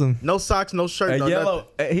have smelt him. No socks, no shirt, A no yellow.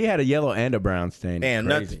 He had a yellow and a brown stain. Damn,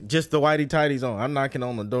 Crazy. nothing. Just the whitey tighties on. I'm knocking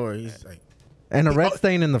on the door. He's like, And a red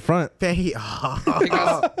stain in the front. man, he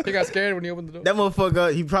got scared when he opened the door. that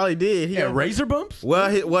motherfucker. He probably did. He Yeah, had razor bumps.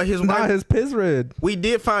 his Not wife. his piss red. We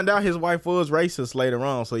did find out his wife was racist later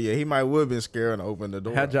on. So yeah, he might would have been scared and opened the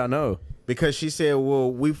door. How'd y'all know? Because she said, well,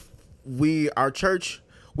 we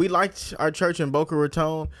liked our church in Boca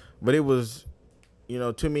Raton, but it was,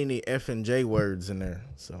 too many F and J words in there.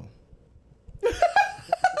 So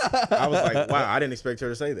I was like, wow, I didn't expect her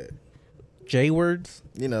to say that. J words.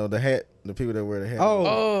 The hat, the people that wear the hat.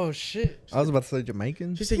 Oh shit! I was about to say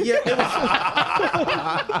Jamaican. She said, yeah, it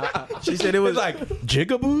was. She said it was like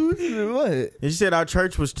jigaboos. What? And she said our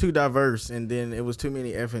church was too diverse, and then it was too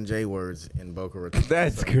many F and J words in Boca Raton.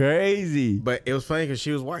 That's crazy. But it was funny because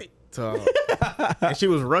she was white, so and she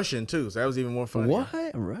was Russian too, so that was even more funny. What?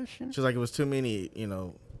 Russian? She was like, it was too many,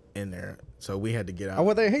 in there, so we had to get out. Oh,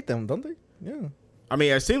 well, they hate them, don't they? Yeah. I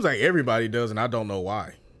mean, it seems like everybody does, and I don't know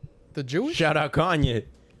why. The Jewish? Shout out Kanye.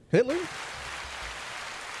 Hitler?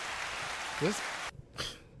 This-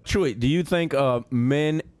 Chuy, do you think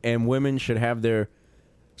men and women should have their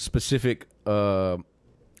specific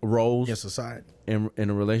roles In society. in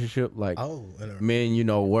a relationship? Like Oh, men,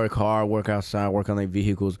 work hard, work outside, work on their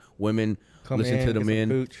vehicles. Women listen to the get some men.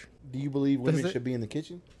 pooch. Do you believe women it? should be in the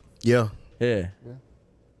kitchen? yeah. Yeah.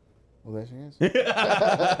 Well, that's your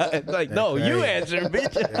answer. Like, no, you crazy. answer,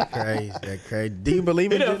 bitch. That's crazy. That's crazy. Do you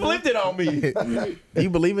believe You in done gender? flipped it on me. Do you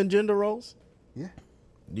believe in gender roles? Yeah.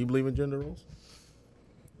 Do you believe in gender roles?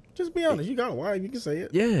 Just be honest. You got a wife. You can say it.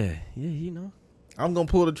 Yeah. I'm gonna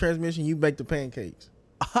pull the transmission. You bake the pancakes.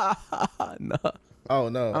 No. Oh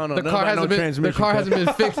no. I don't know. The car hasn't been. The car hasn't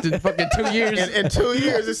been fixed in fucking 2 years. In 2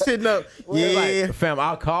 years, it's sitting up. Yeah. Like, fam,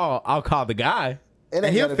 I'll call the guy. It And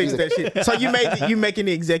ain't he'll gotta be fix the- that shit. So you making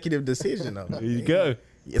the executive decision though. There you go.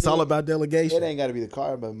 It's all about It delegation. ain't got to be the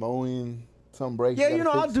car, but mowing, something breaks. Yeah, gotta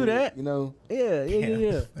I'll fix do it, that.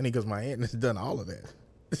 Yeah. Funny because my aunt has done all of that.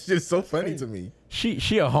 It's just so funny to me. She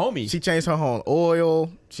a homie. She changed her own oil.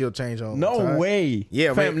 She'll change her own. No tire. way.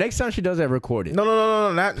 Yeah, fam. man. Next time she does that, record it.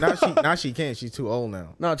 No. Now she can't. She's too old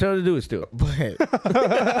now. No, tell her to do it still.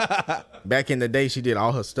 But back in the day, she did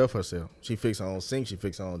all her stuff herself. She fixed her own sink. She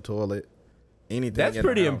fixed her own toilet. anything. That's in the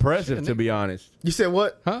pretty house. impressive, to be honest. You said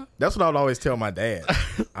what? Huh? That's what I would always tell my dad.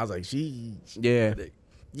 I was like, Yeah.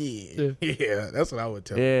 yeah. That's what I would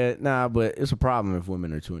tell. her. Yeah, nah, but it's a problem if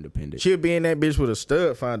women are too independent. She'll be in that bitch with a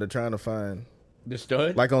stud finder trying to find. The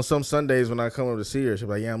stud? Like on some Sundays when I come over to see her, she'll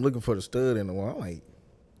be like, yeah, I'm looking for the stud in the wall. I'm like,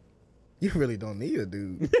 you really don't need a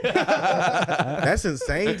dude. That's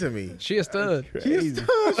insane to me. She a stud.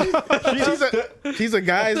 She's a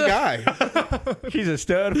guy's guy. She's a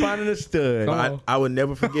stud finding a stud. Come on. I would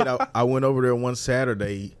never forget. I went over there one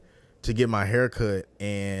Saturday to get my hair cut,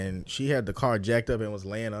 and she had the car jacked up and was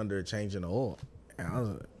laying under it changing the oil. And I was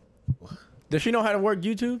like, Does she know how to work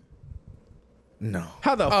YouTube? no.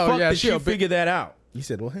 How the Oh, fuck yeah, did she she a big- figure that out? You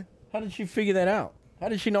said what? How did she figure that out? How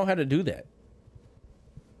did she know how to do that?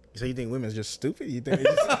 So you think women's just stupid? You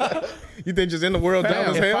think just in the world dumb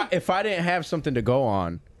as If hell? if I didn't have something to go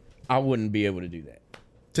on, I wouldn't be able to do that.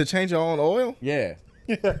 To change your own oil? Yeah.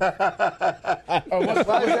 What the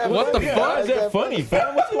Why fuck? is that funny,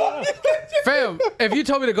 fam? What's going on? Fam, if you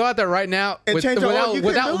told me to go out there right now And change your oil, you couldn't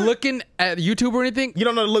without do it? looking at YouTube or anything, You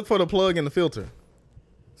don't know to look for the plug and the filter.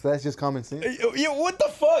 So that's just common sense. Yo, what the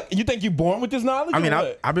fuck? You think you born with this knowledge? I mean, or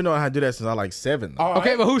what? I've been knowing how to do that since I was like 7. All okay,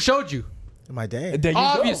 right. but who showed you? My dad. There you go.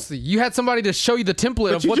 Obviously, you had somebody to show you the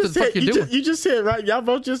template of you what the just fuck said, you're you doing. you just said, right? Y'all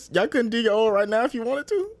both y'all couldn't dig your oil right now if you wanted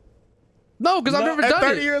to? No, because I've never At done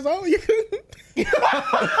 30 it. years old, you couldn't?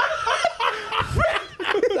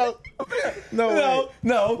 no, way.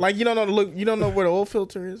 No. Like you don't know to look. You don't know where the oil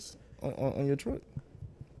filter is on your truck.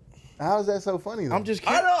 How is that so funny? Though? I'm just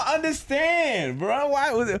I kidding. don't understand, bro.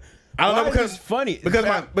 Why was it? I don't know why is because this funny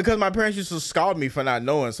because my parents used to scold me for not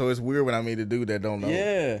knowing. So it's weird when I meet a dude that don't know.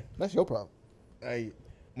 Yeah. That's your problem. Like,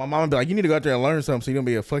 my mom would be like, "You need to go out there and learn something, so you don't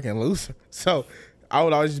be a fucking loser." So I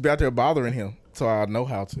would always just be out there bothering him, so I know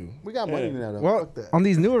how to. We got money now, though. Well, Fuck that. on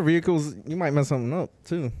these newer vehicles, you might mess something up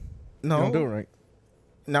too. No, You don't do it right.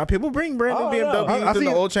 Now people bring brand new Oh, BMWs no. I in see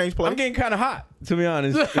the it. oil change place. I'm getting kind of hot, to be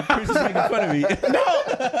honest. Chris is making fun of me.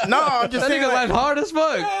 No, I'm just That saying. nigga Like, laughed hard as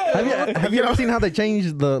fuck. Have you ever seen how they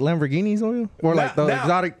changed the Lamborghinis oil or like the Now-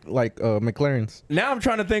 exotic like McLarens? Now I'm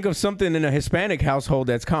trying to think of something in a Hispanic household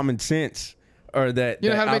that's common sense, or that You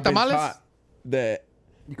know that how to I've make been tamales? taught That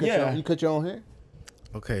You cut your own hair?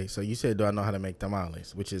 okay, so you said, do I know how to make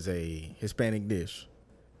tamales, which is a Hispanic dish,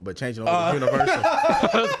 but changing over to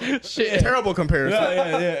universal. Shit. Terrible comparison.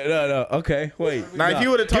 yeah. No. Okay, wait. Now, if you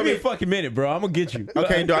would've told give me me- a fucking minute, bro, I'm gonna get you.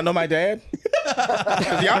 Okay, do I know my dad?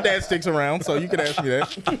 'Cause y'all dad sticks around, so you could ask me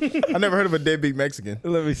that. I never heard of a deadbeat Mexican.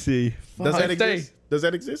 Let me see. Does that Stay. exist? Does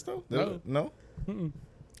that exist though? No. No.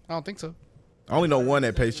 I don't think so. I only know one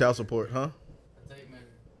that pays child support, huh?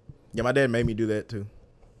 Yeah, my dad made me do that too.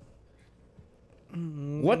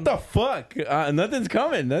 What the fuck? Nothing's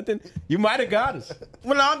coming. Nothing. You might have got us.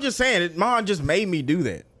 Well, no, I'm just saying it. Mom just made me do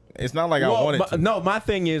that. It's not like I Well, wanted to. no, my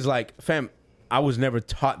thing is like, fam, I was never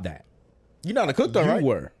taught that. You know how to cook though, You right?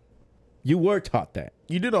 were. You were taught that.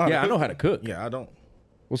 You do know how to Yeah, cook. I know how to cook. Yeah, I don't.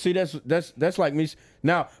 Well, see, that's like me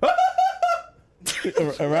now.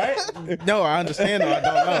 Right? No, I understand though. I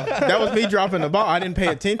don't know. That was me dropping the ball. I didn't pay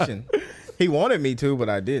attention. He wanted me to, but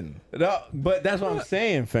I didn't. No, but that's what I'm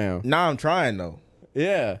saying, fam. Now I'm trying though.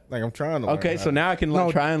 Yeah. Like I'm trying to. learn Okay, how so to- now I can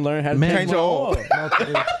No, try and learn how to man, change change my your oil.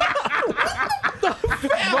 oil.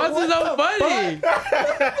 What's so funny?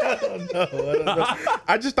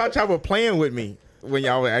 I just thought y'all were playing with me when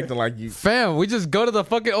y'all were acting like you. Fam, we just go to the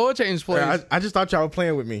fucking oil change place. Yeah, I just thought y'all were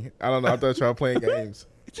playing with me. I don't know. I thought y'all were playing games.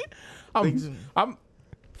 I'm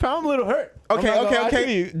a little hurt. Okay, I'm not gonna lie to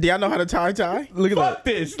okay. you. Do y'all know how to tie? Look at Fuck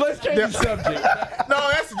this. Let's change the subject. No,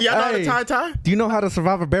 that's do y'all know Hey. how to tie? Do you know how to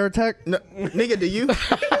survive a bear attack? No, nigga, do you?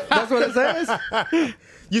 That's what it says.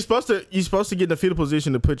 You're supposed to get in the fetal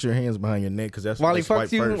position to put your hands behind your neck because that's While what he they swipe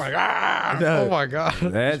fucks you, first. like Oh my god.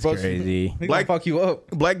 That's supposed to- crazy. he gonna Black- fuck you up.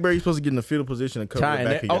 Blackberry's supposed to get in the fetal position and cover Tying the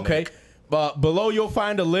back it. of your Okay. neck. But below you'll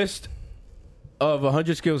find a list of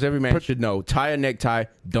 100 skills every man should know. Tie a necktie.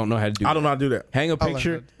 Don't know how to do I don't know how to do that. Hang a learn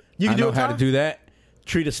picture. that. You can I do know it, how Ty? to do that.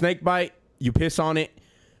 Treat a snake bite. You piss on it.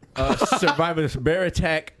 Survive a bear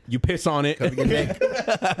attack. You piss on it.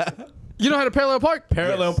 You know how to parallel park?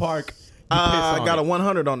 Parallel park. You piss I on got a it.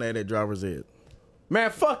 100 on that at driver's ed.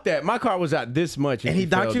 Man, fuck that. My car was out this much. And he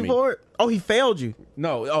docked failed you me. for it? Oh, he failed you.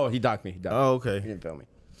 No. Oh, he docked me. He docked me. Oh, He okay. didn't fail me.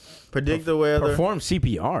 Predict the weather. Perform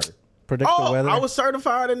CPR. Predict the Oh, weather. I was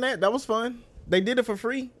certified in that. That was fun. They did it for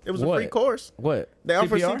free. It was a What? free course. What? They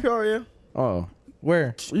offer CPR, yeah. Oh.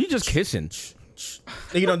 Where? You just kissing.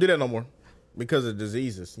 You don't do that no more because of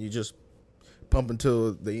diseases. You just pump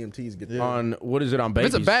until the EMTs get there. On, what is it on If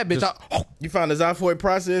babies? it's a bad bitch, Just- You found the xiphoid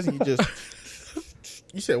process and you just...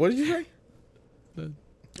 You said, what did you say?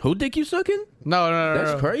 Who dick you sucking? No.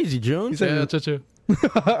 That's crazy, June. Yeah, Chuy.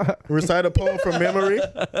 Recite a poem from memory.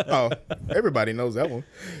 Oh, everybody knows that one.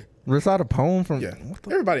 Recite a poem from. Yeah,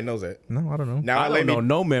 everybody knows that. No, I don't know. Now I don't know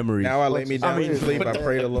no memories. Now I lay me down to sleep. I what the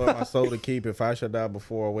pray the Lord my soul to keep. If I shall die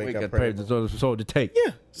before I wake, I pray. the soul to take.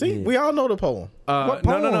 Yeah, see, we all know the poem. What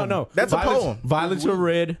No. poem? That's a poem. Violets are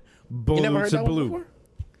red, You never heard bullets are that one blue. before?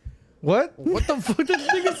 What? What the fuck did this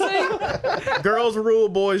nigga say? Girls rule,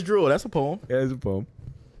 boys drool. That's a poem. Yeah, it's a poem.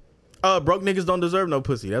 Broke niggas don't deserve no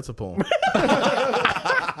pussy. That's a poem.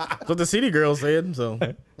 That's what the city girls said. So,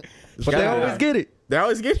 But they always get it They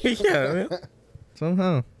always get it. Yeah, man.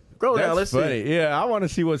 somehow. Grow That's down. Let's funny. see. Yeah, I want to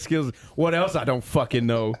see what skills. What else I don't fucking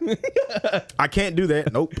know. I can't do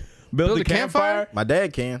that. Nope. Build a a campfire. My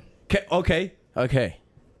dad can. Okay.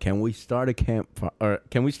 Can we start a campfire? Or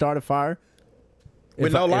can we start a fire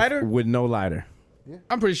With no lighter? With no lighter.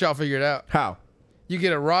 I'm pretty sure I'll figure it out. How? You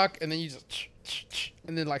get a rock and then you just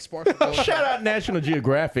and then like sparks. will go. Shout out National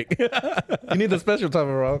Geographic, You need a special type of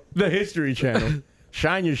rock. the History Channel.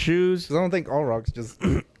 Shine your shoes. 'Cause I don't think all rocks just.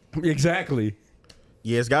 Exactly.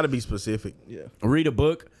 Yeah, it's got to be specific. Yeah. Read a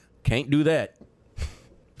book. Can't do that.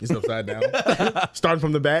 It's upside down. Starting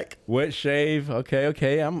from the back. Wet shave.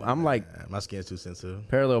 Okay. I'm like My skin's too sensitive.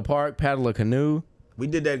 parallel park. Paddle a canoe. We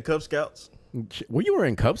did that in Cub Scouts. Were you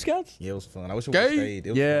in Cub Scouts? Yeah, it was fun. I wish it would have Gay? stayed. It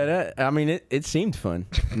was Yeah, fun. that. I mean, it seemed fun.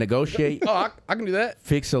 Negotiate. Oh, I can do that.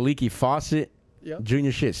 Fix a leaky faucet. Yeah.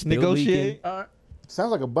 Junior shit still Negotiate. leaking. All right.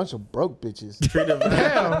 Sounds like a bunch of broke bitches. Treat them-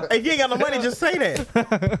 Hey, if you ain't got no money, just say that.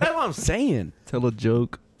 That's what I'm saying. Tell a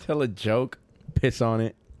joke. Tell a joke. Piss on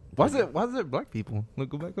it. Why is it black people? Look,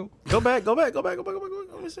 go back. Go back.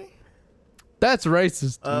 Let me see. That's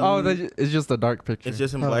racist. It's just a dark picture. It's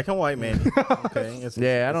just in black and white, man. Okay.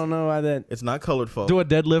 Yeah, I don't know why that. It's not colored, folks. Do a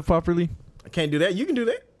deadlift properly. I can't do that. You can do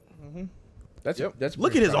that. That's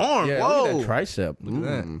Look at his arm. Yeah, Whoa. look at that tricep. Look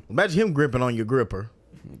at that. Imagine him gripping on your gripper.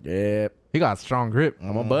 Yeah, He got a strong grip.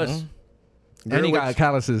 I'm a bus. And he got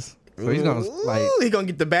calluses. So he's gonna like. He gonna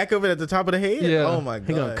get the back of it at the top of the head. Yeah. Oh my god.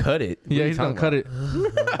 He gonna cut it. Yeah, he's gonna cut it.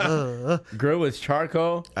 Grill with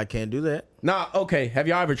charcoal. I can't do that. Nah, okay. Have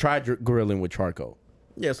y'all ever tried grilling with charcoal?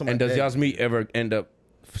 Yeah. And does y'all's meat ever end up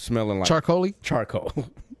smelling like Charcoaly. charcoal?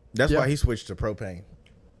 That's Yeah. why he switched to propane.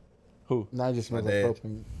 Now it just smells like dad.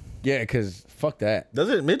 propane. Yeah, cause fuck that. Does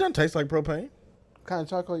it? It doesn't taste like propane. What kind of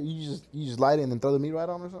charcoal? You just light it and then throw the meat right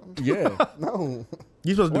on or something? Yeah. No.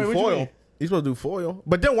 You supposed to Wait, do what you foil. mean? You supposed to do foil.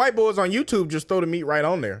 But then white boys on YouTube just throw the meat right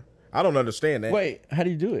on there. I don't understand that. Wait, how do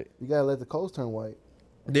you do it? You gotta let the coals turn white.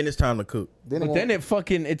 Then it's time to cook. Then But then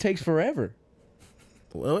it takes forever.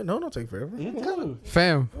 Well, no, don't take forever.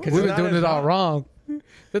 Fam, we've it's been not doing as it all hot. wrong.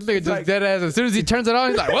 This nigga just like- dead ass. As soon as he turns it on,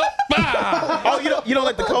 he's like, "What?" Oh, you don't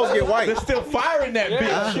let the coals get white. There's still fire in that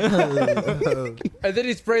bitch. And then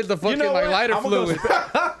he sprays the fucking know like what? lighter I'ma fluid.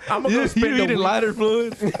 I'm gonna go spend the week. lighter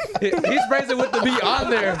fluid. he sprays it with the meat on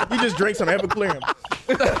there. You just drink some Epiclear.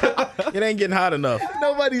 It ain't getting hot enough.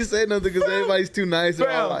 Nobody said nothing because everybody's too nice. They're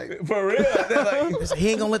all like, For real. They're like, He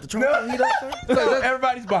ain't gonna let the charcoal heat up.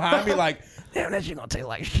 everybody's behind me like, damn, that shit gonna taste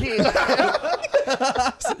like shit.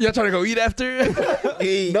 Y'all trying to go eat after?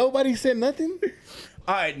 nobody said nothing.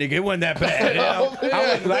 All right, nigga, it wasn't that bad. I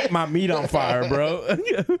wouldn't light my meat on fire, bro.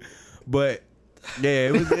 But yeah,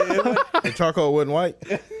 it was The charcoal wasn't white.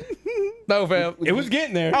 No, fam. it was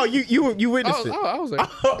getting there. Oh, you witnessed it. I was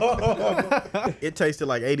like, It tasted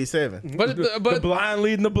like 87. but The but blind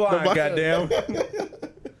leading the blind, blind- goddamn.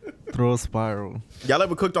 Throw a spiral. Y'all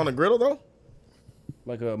ever cooked on a griddle though?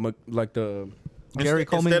 Like the Gary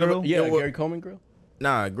Coleman instead of grill. a- yeah, well- Gary Coleman grill.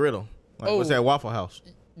 Nah, griddle. Like, Oh. what's that, Waffle House?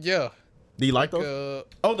 yeah, Do you like those?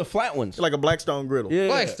 Oh, the flat ones. It's like a Blackstone griddle. Yeah.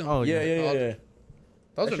 Blackstone. Oh yeah. Those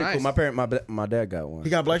That are shit nice. cool. My dad got one. He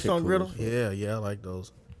got That shit Blackstone cool griddle? as fuck. Yeah, I like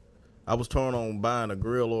those. I was torn on buying a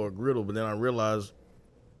grill or a griddle, but then I realized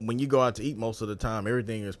when you go out to eat most of the time,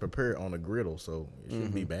 everything is prepared on a griddle, so it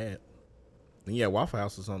shouldn't be bad. Then you have Waffle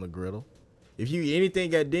Houses on the griddle. If you eat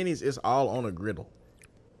anything at Denny's, it's all on a griddle.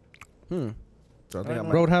 So I think I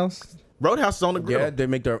might- Roadhouse. Roadhouse is on the griddle. Yeah, they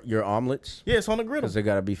make your omelets Yeah, it's on the griddle. because they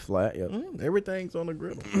gotta be flat. Yep. Everything's on the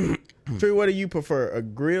griddle. Trey, what do you prefer, a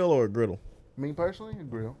grill or a griddle? Me personally, a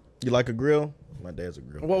grill. You like a grill? My dad's a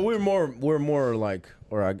grill. Well, we're more like,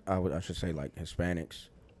 or I should say like Hispanics.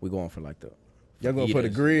 We're going for like the Y'all going for the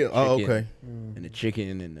fajitas, grill? Oh, chicken, okay. and the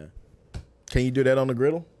chicken and the. Can you do that on the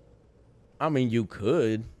griddle? I mean, you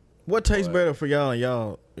could. What tastes better for y'all and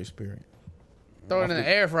y'all experience? Throw it in the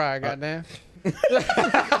air fryer, goddamn.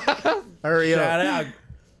 Hurry Shout up. out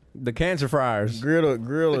the cancer fryers. Grill or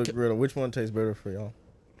griddle? Which one tastes better for y'all?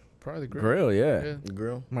 Probably the grill. Grill, yeah. Yeah. The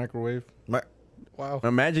grill? Microwave. Wow.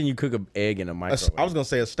 Imagine you cook an egg in a I microwave. was gonna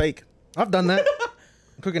say a steak. I've done that.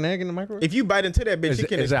 cook an egg in the microwave? If you bite into that bitch, it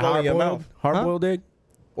can is it explode in your mouth. hard-boiled egg?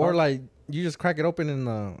 Or like you just crack it open in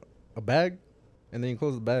a bag, and then you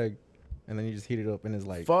close the bag, and then you just heat it up, and it's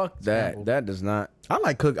like Fuck that. scrambled. That does not. I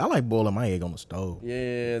like boiling my egg on the stove.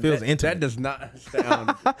 Yeah, Feels intimate. that does not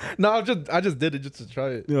sound. No, I just did it just to try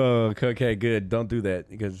it. Oh, okay, good. Don't do that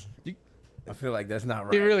because I feel like that's not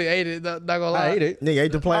right. He really ate it. Not gonna lie. I ate it. Nigga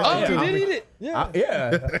ate the plastic Oh, too. you did eat it?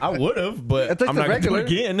 Yeah, I would have, but It tastes I'm not gonna do it regular.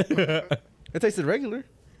 again. it tasted regular.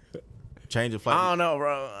 Change the flat. I don't know,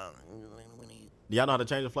 bro. Do y'all know how to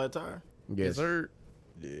change a flat tire? Yes. Sir.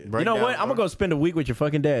 You know what? I'm gonna go spend a week with your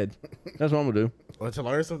fucking dad. That's what I'm gonna do. Want to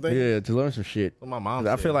learn something? Yeah, to learn some shit. What my mom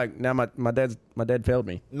 'Cause I said. feel like now my dad failed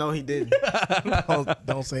me. No, he didn't.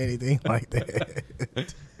 don't say anything like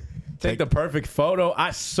that. Take the perfect photo.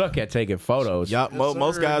 I suck at taking photos. Y'all,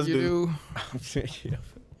 most Sir, guys you do. Yeah.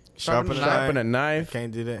 Sharpen a Sharpen a knife. knife.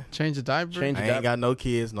 Can't do that. Change the diaper. Change- I ain't got no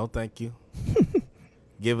kids. No, thank you.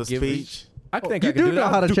 Give a Give speech. I think You I can do know that.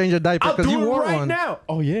 how to change a diaper I'll because do you it wore right one. now.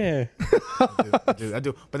 Oh yeah. I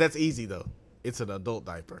do. But that's easy though. It's an adult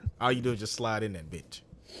diaper. All you do is just slide in that bitch.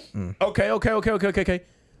 Okay.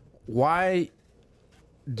 Why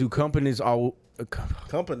do companies all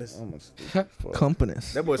Companies.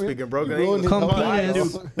 Companies. That boy speaking broken ruined English.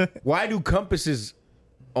 his Companies. why do compasses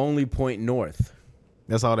only point north?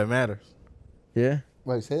 That's all that matters. Yeah.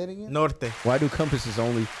 Wait, say it again. Norte. Why do compasses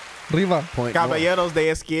only Riva. point north? Caballeros de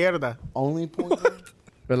izquierda. Only point.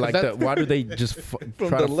 But like, that- why do they just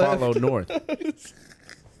try to the left. follow north?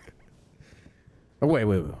 Oh, wait.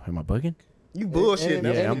 Am I bugging? You bullshit.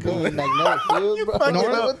 Yeah, I'm going magnetic field, bro. fucking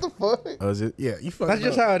What the fuck? Oh, is it? Yeah, you fucking That's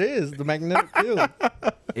just up. how it is. The magnetic field.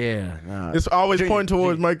 Yeah. Nah. It's always Junior, pointing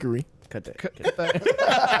towards Junior. Mercury. Cut that.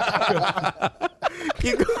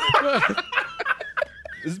 Keep going.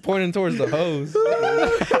 It's pointing towards the hose.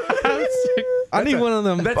 I need one of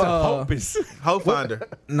them. That's a hopus. Hoe finder.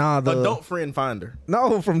 Nah, the Adult friend finder.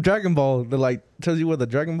 no from Dragon Ball. The like tells you where the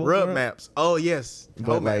Dragon Ball. Rub maps. Oh yes. Hoe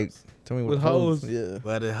But like, maps. tell me what With hose. hose. Yeah.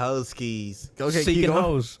 But the hoe skis. Okay, Seeking keep going.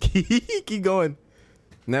 hose. Keep going.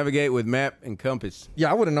 Navigate with map and compass.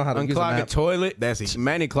 Yeah, I wouldn't know how to use a Unclog a map. toilet. That's easy.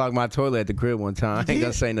 Manny clogged my toilet at the crib one time. I ain't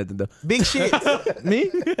gonna say nothing though. Big shit.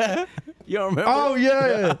 Me? You don't remember? Oh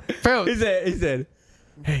yeah. Fam, He said,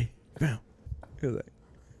 hey, fam. He was like,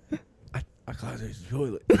 I clogged the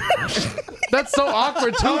toilet. that's so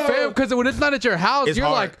awkward too, fam. Because when it's not at your house, It's you're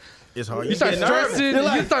hard. like, It's hard. you start get nervous. stressing. You're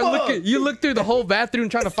like, you start fuck. looking. You look through the whole bathroom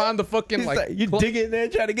trying to find the fucking like. You dig in there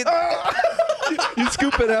trying to get. You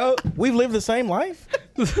scoop it out. We've lived the same life.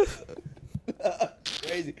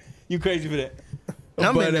 Crazy. You crazy for that.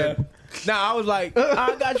 I'm in there. Nah, I was like,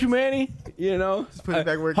 I got you, Manny. You know, put it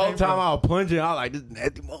back where it whole came time from. I was plunging, I was like, this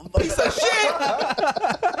nasty motherfucker. Piece of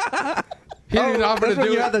shit. He didn't offer That's to when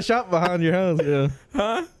do you it. had the shop behind your house. Yeah.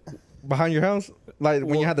 Huh? Behind your house, like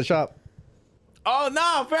when you had the shop. Oh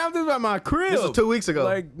no, fam, this is at my crib. This was 2 weeks ago.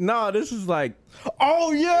 Like, no, this is like,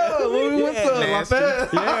 Oh yeah, when we went to La Nasty. Fed.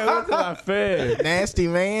 yeah, we went to La Fed. Nasty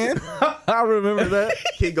man. I remember that.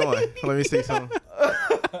 Keep going. Let me see something.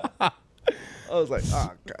 I was like,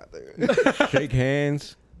 oh god. Damn. Shake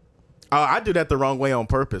hands. Oh, I do that the wrong way on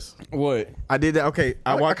purpose. What? I did that. Okay,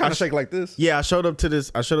 I walked- kind of shake like this. Yeah, I showed up to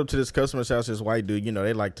this customer's house. This white dude, you know,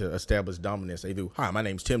 they like to establish dominance. They do. Hi, my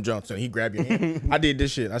name's Tim Johnson. He grabbed your hand. I did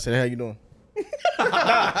this shit. I said, "How you doing?"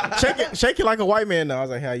 Shake it like a white man. Now I was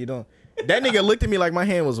like, "How you doing?" That nigga looked at me like my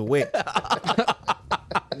hand was wet.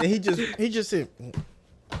 Then he just said, "All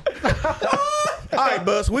right,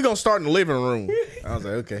 Buzz, we're gonna start in the living room." I was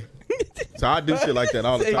like, "Okay." So I do shit like that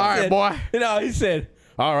all the time. All right, boy. You know, he said,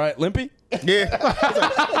 all right, Limpy. Yeah.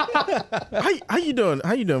 I was like, how you doing?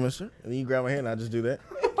 How you doing, mister? And then you grab my hand and I just do that.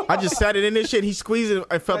 I just sat it in this shit. He squeezed it.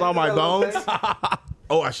 I felt all my bones.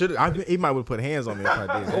 Oh, I should have. He might have put hands on me if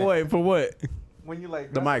I did that. Wait, for what? When you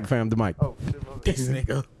like The mic, fam, the mic. This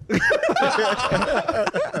nigga.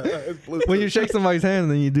 when you shake somebody's hand,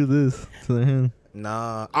 then you do this to their hand.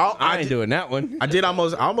 Nah. I ain't doing that one. I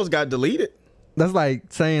almost got deleted. That's like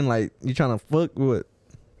saying like you trying to fuck with.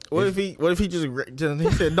 What if he just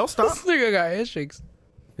he said, don't stop? This nigga got head shakes.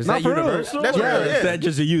 Is Not that for real. universal? That's or real, is yeah. that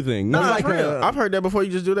just a you thing? No, That's it's like real. a- I've heard that before.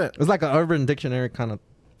 You just do that. It's like an Urban Dictionary kind of.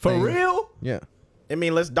 For thing. real? Yeah. I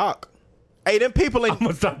mean, let's dock. Hey, them people in I'm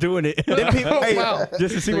gonna stop doing it. them people. Hey, Wow.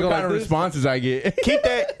 Just to see They what go kind like of this? responses I get. keep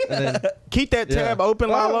that tab open,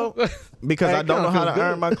 Lalo, because Hey, I don't know how to kinda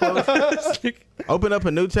earn my clothes. Open up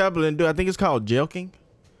a new tablet and do. I think it's called jelking.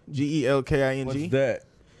 GELKING. What's that?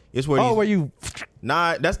 It's where Oh, you. where you?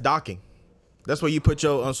 Nah, that's docking. That's where you put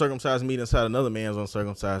your uncircumcised meat inside another man's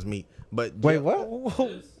uncircumcised meat. But Wait, what?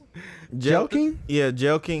 Jelking? Yeah,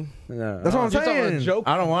 jelking. No. That's what I'm You talking about saying. joke?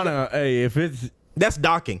 I don't want to. Hey, if it's That's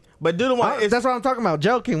docking. But do the one. That's what I'm talking about.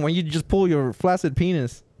 Joking when you just pull your flaccid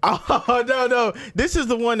penis. Oh no! This is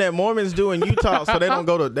the one that Mormons do in Utah, so they don't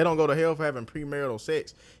go to hell for having premarital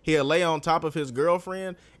sex. He'll lay on top of his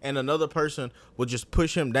girlfriend, and another person will just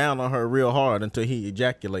push him down on her real hard until he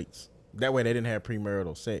ejaculates. That way, they didn't have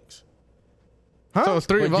premarital sex. Huh? So it's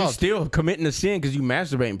 3 But you involved. still committing a sin because you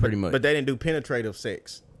masturbating pretty much. But they didn't do penetrative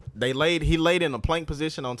sex. He laid in a plank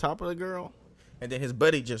position on top of the girl, and then his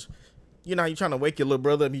buddy just, you know, how you trying to wake your little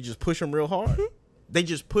brother up, you just push him real hard. They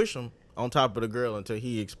just push him on top of the girl until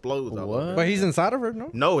he explodes. all over. But he's inside of her, no?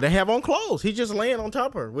 No, they have on clothes. He's just laying on top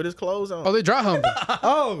of her with his clothes on. Oh, they dry hump.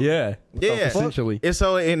 Oh. yeah. Yeah. Essentially. And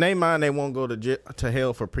so in their mind, they won't go to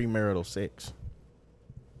hell for premarital sex.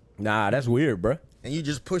 Nah, that's weird, bruh. And you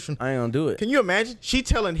just push him. I ain't gonna do it. Can you imagine? She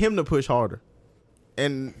telling him to push harder,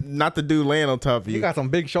 and not the dude laying on top of you. You got some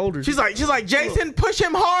big shoulders. She's like, Jason, push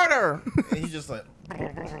him harder. And he's just like,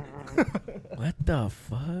 What the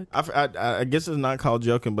fuck? I guess it's not called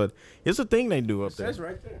joking, but it's a thing they do up there. That's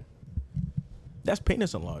right there. That's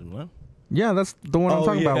penis enlargement, huh? Yeah, that's the one I'm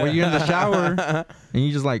talking about. Where you're in the shower and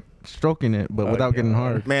you just like stroking it, but without getting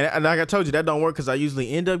hard. Man, like I told you, that don't work because I usually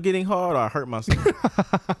end up getting hard or I hurt myself.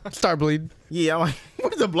 Start bleeding. Yeah, I'm like,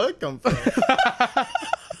 where's the blood come from?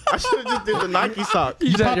 I should have just did the Nike sock.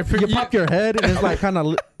 You pop your head and it's like kind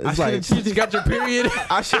of. It's like You just got your period.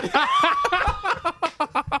 I should.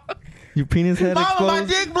 your penis head Mama, my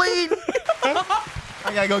explodes. dick bleed.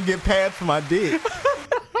 I gotta go get pads for my dick.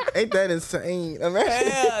 Ain't that insane? Yeah,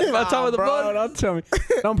 my top of the bone. Don't tell me.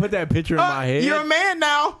 Don't put that picture in my head. You're a man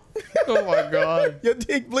now. Oh my god. Your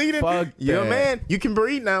dick bleeding. Fuck You're a that. man. You can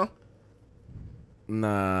breathe now.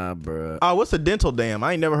 Nah, bruh. Oh, what's a dental dam?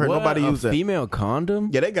 I ain't never heard nobody use that. Female condom?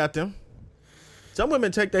 Yeah, they got them. Some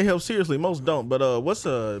women take their health seriously. Most don't. But what's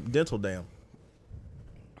a dental dam?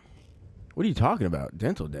 What are you talking about?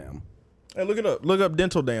 Dental dam. Hey, look it up. Look up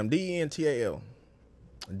dental dam. DENTAL.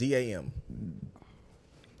 DAM.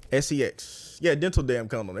 SEX. Yeah, dental dam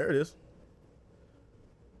condom. There it is.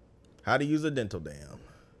 How to use a dental dam.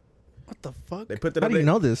 What the fuck? They put that How up do you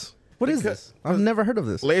there. know this? What is this? I've never heard of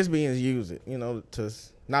this. Lesbians use it, you know, to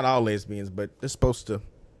not all lesbians, but it's supposed to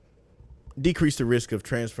decrease the risk of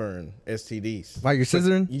transferring STDs. While you're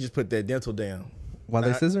scissoring? You just put that dental down. While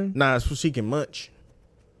they're scissoring? Nah, so she can munch.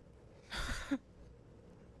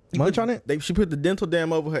 Munch on it? She put the dental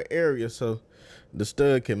dam over her area so the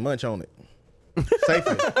stud can munch on it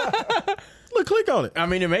safely. Look, click on it. I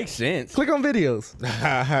mean, it makes sense. Click on videos.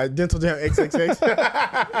 Dental dam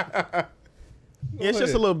XXX. Yeah, it's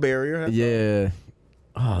just a little barrier. That's all. Yeah.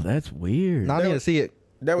 Oh, that's weird. Now I need to see it.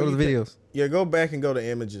 That way Go to you the can- videos. Yeah, go back and go to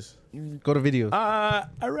images. Go to videos. I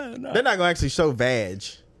rather not. They're not gonna actually show vag.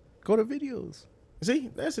 Go to videos. See,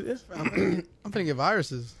 that's it. It's I'm finna get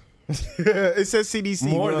viruses. it says CDC.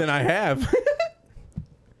 More than I have.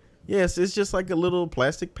 Yes, it's just like a little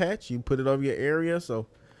plastic patch. You put it over your area so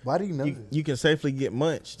Why do you know this? you can safely get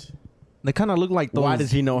munched. They kind of look like those. Why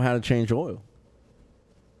does he know how to change oil?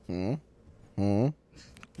 You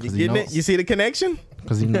 'Cause he getting it? knows. You see the connection?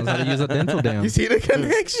 Because he knows how to use a dental dam. You see the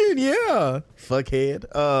connection? Yeah. Fuckhead.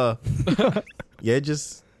 Yeah, it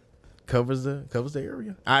just covers the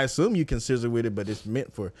area. I assume you can scissor with it, but it's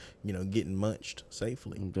meant for, getting munched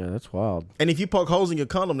safely. Yeah, that's wild. And if you poke holes in your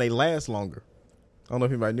condom, they last longer. I don't know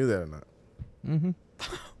if anybody knew that or not. I'm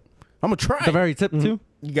gonna try. The very tip, too.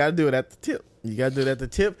 You got to do it at the tip. You got to do it at the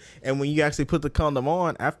tip. And when you actually put the condom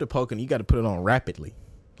on after poking, you got to put it on rapidly,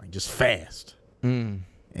 like just fast. And,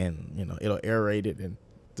 it'll aerate it and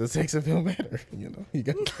the sex will feel better. You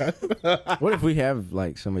got What if we have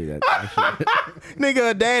like somebody that actually,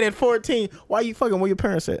 Nigga, a dad at 14. Why you fucking where your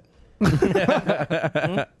parents at?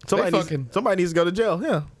 Somebody needs to go to jail.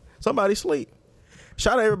 Yeah. Somebody sleep.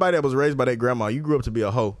 Shout out everybody that was raised by their grandma. You grew up to be a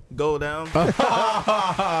hoe. Go down.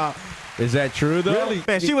 is that true though? Really?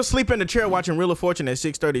 Man, she was sleeping in the chair watching Real of Fortune at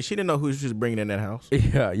 6:30. She didn't know who she was bringing in that house.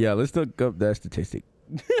 Yeah. Let's look up that statistic.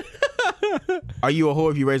 Are you a hoe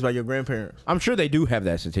if you raised by your grandparents? I'm sure they do have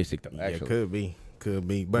that statistic though. Yeah, Actually, could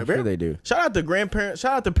be. But I'm sure they do. Shout out to grandparents.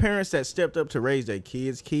 Shout out to parents that stepped up to raise their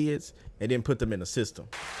kids, and then put them in the system.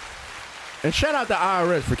 And shout out to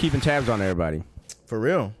IRS for keeping tabs on everybody. For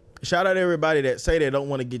real. Shout out to everybody that say they don't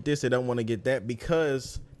want to get this, they don't want to get that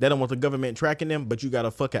because they don't want the government tracking them, but you got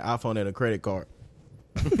a fucking iPhone and a credit card.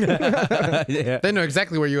 Yeah. They know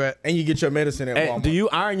exactly where you at. And you get your medicine at Hey, Walmart. do you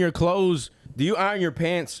iron your clothes? Do you iron your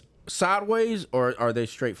pants sideways or are they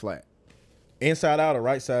straight flat? Inside out or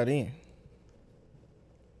right side in?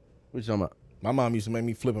 What you talking about? My mom used to make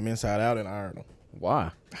me flip them inside out and iron them.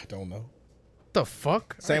 Why? I don't know. The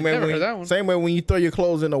fuck? Same I way, never heard that one. same way when you throw your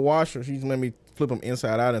clothes in the washer, she used to let me flip them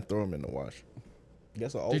inside out and throw them in the washer.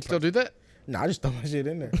 That's an old Do you still do that? Nah, I just throw my shit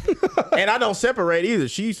in there. And I don't separate either.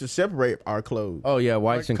 She used to separate our clothes. Oh yeah,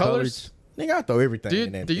 whites and colors. Nigga, I throw everything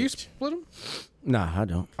in there. Do you split them? Nah, I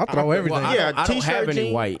don't. I throw everything. Well, I don't t-shirt, have any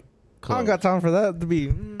jeans. white I clothes. don't got time for that to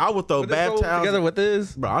be. I would throw Would this bath go towels together with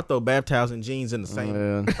this. Bro, I throw bath towels and jeans in the same.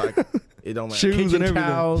 Yeah. Like, it don't matter. Shoes Kitchen and everything.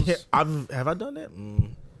 towels. Yeah, have I done that?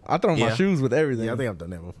 I throw my Yeah. shoes with everything. Yeah, I think I've done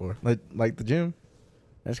that before. like the gym.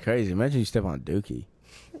 That's crazy. Imagine you step on Dookie.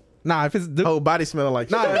 Nah, if it's Oh, body smelling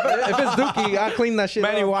like nah, shit. if it's Dookie, I clean that shit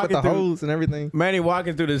Manny up with walking the through- hose and everything. Manny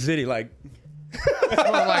walking through the city like,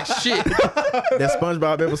 Smelling like shit. That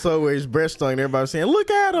SpongeBob episode where his breath stunk. Everybody saying, "Look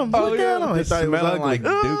at him! Look at him!" He thought it was smelling ugly. like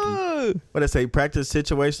Dookie. What they say? Practice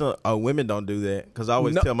situational. Oh, women don't do that because I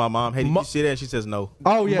always No. tell my mom, "Hey, did Mo- you see that?" She says, "No."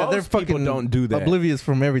 Oh yeah, Most they're people fucking don't do that. oblivious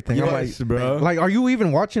from everything. I'm Yes, like, bro. like, are you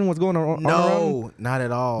even watching what's going on around? No, not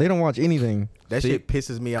at all. They don't watch anything. That See? shit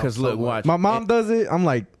pisses me off. Because so look, much. watch. My mom does it. I'm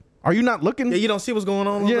like, are you not looking? Yeah, you don't see what's going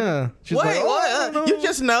on. Yeah. She's What? like, oh, What? no. You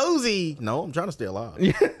just nosy. No, I'm trying to stay alive.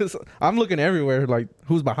 Yes. I'm looking everywhere. Like,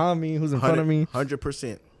 who's behind me? Who's in front of me?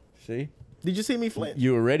 100%. See, Did you see me flinch?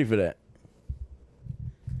 you were ready for that.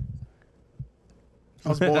 I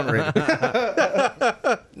was born ready.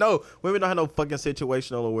 No, women don't have no fucking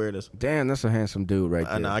situational awareness. Damn, that's a handsome dude right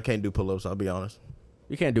there. Nah, I can't do pull-ups. I'll be honest.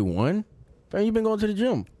 You can't do one. Man, you been going to the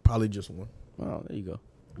gym. Probably just one. Oh, there you go.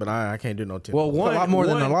 But I can't do no 10. Well, It's one a lot more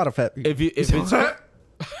than one- a lot of fat people.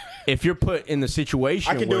 If you're put in the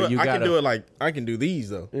situation I can do where it. you I gotta, can do it like I can do these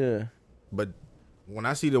though. Yeah, But when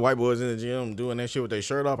I see the white boys in the gym doing that shit with their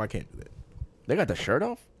shirt off, I can't do that. they got the shirt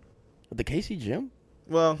off at the KC gym.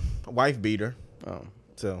 Well, wife beater, Oh,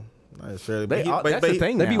 so not necessarily. They- that's the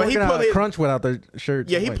thing They be now. But he working out pull a his- crunch without their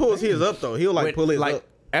shirts. Yeah, I'm he like, pulls his up though. He'll like Wait, pull his like up.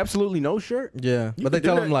 absolutely no shirt. Yeah, You but they can do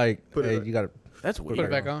tell that. him like, Put it hey, up. you gotta. That's weird. Put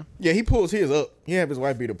it back on. Yeah, he pulls his up. He have his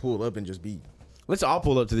wife beater pull up and just be. Let's all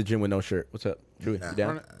pull up to the gym with no shirt. What's up? Drew, you Nah,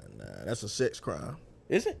 down? nah, that's a sex crime.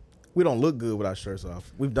 Is it? We don't look good with our shirts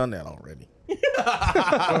off. We've done that already.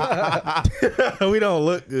 We don't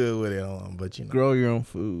look good with it on, but you know. Grow your own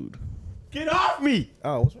food. Get off me!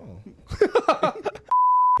 Oh, what's wrong?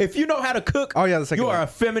 If you know how to cook, Oh yeah, the second you are one. a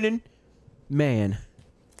feminine man.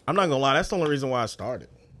 I'm not gonna lie. That's the only reason why I started.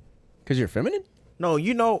 Cause you're feminine. No,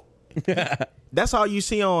 you know, that's all you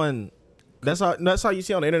see on. That's how you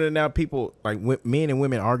see on the internet now. People like men and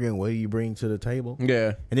women arguing what do you bring to the table,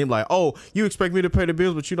 Yeah. and then like, oh, you expect me to pay the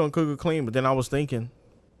bills, but you don't cook or clean. But then I was thinking,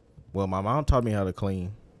 well, my mom taught me how to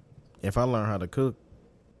clean. If I learn how to cook,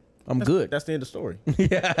 I'm good. that's the end of the story.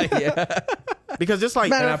 yeah. Because it's like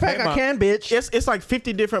Matter And of I fact, pay I my- can, bitch. it's like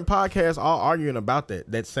 50 different podcasts all arguing about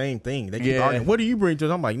that same thing. They keep Yeah. arguing. What do you bring to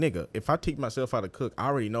it? I'm like, nigga, if I teach myself how to cook, I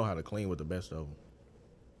already know how to clean with the best of them.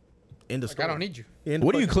 End of Like, story. I don't need you. End of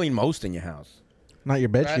What do you fucking- clean most in your house? Not your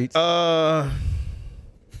bed Right. sheets.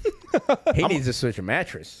 He needs to switch a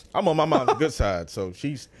mattress. I'm on my mom's good side, so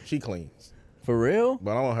she cleans. For real?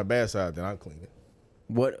 But I'm on her bad side, then I clean it.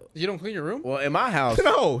 What? You don't clean your room? Well, in my house,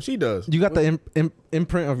 No, she does. You got the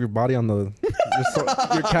imprint of your body on the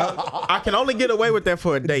your couch. I can only get away with that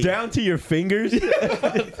for a day. down to your fingers.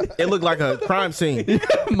 It looked like a crime scene.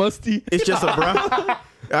 Musty. It's just a brown.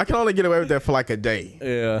 I can only get away with that for like a day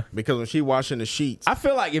Yeah. because when she washing the sheets, I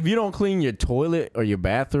feel like if you don't clean your toilet or your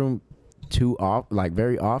bathroom too like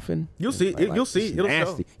very often, you'll see. like, You'll see. it's It'll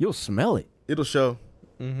nasty. show. You'll smell it. It'll show.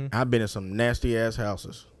 I've been in some nasty ass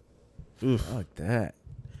houses. Oof. Like that.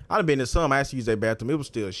 I've been in some. I asked to use their bathroom. It was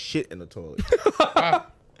still shit in the toilet.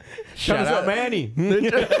 Shout out, Manny. They're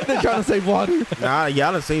trying to save water. Nah,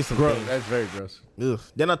 y'all done seen some Gross. things. That's very gross. Ugh.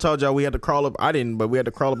 Then I told y'all we had to crawl up. I didn't, but we had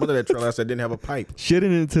to crawl up under that trailer. I said didn't have a pipe.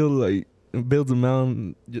 Shitting until like it builds a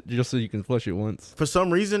mountain just so you can flush it once. For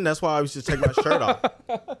some reason, that's why I used to take my shirt off.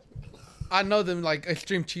 I know them like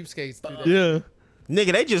extreme cheapskates do that. Yeah.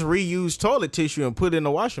 Nigga, they just reuse toilet tissue and put it in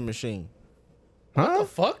the washing machine. What the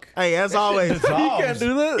fuck? Hey, as always, You can't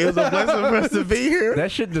do that. it was a blessing for us to be here.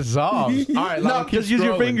 That shit dissolves. All right, No, just use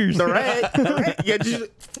your fingers. The rag. Yeah, just.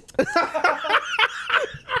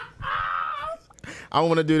 I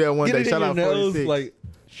want to do that one Get day. it in Shout your out nails, 46. like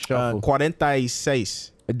Shuffle.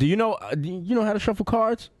 46. Do you know how to shuffle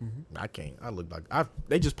cards? I can't. I look like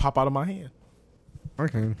they just pop out of my hand.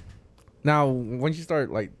 okay. Now, once you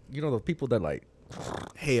start like, you know, the people that like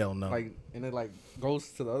Hell no. and it like goes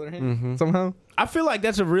to the other hand somehow. I feel like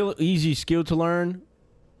that's a real easy skill to learn.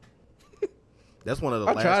 That's one of the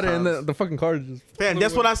I last tried it and times. the fucking card just. Man,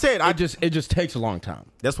 that's what I said. It just takes a long time.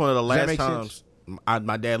 That's one of the that last make times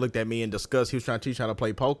my dad looked at me and discussed. He was trying to teach how to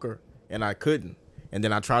play poker, and I couldn't. And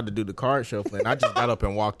then I tried to do the card shuffling. I just got up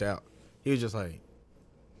and walked out. He was just like,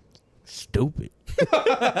 Stupid.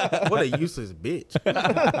 What a useless bitch.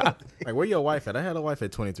 Like, where your wife at? I had a wife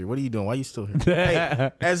at 23. What are you doing? Why you still here?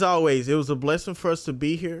 Hey, as always, it was a blessing for us to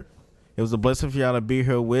be here. It was a blessing for y'all to be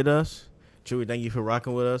here with us. Chuy, thank you for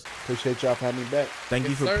rocking with us. Appreciate y'all for having me back. Thank you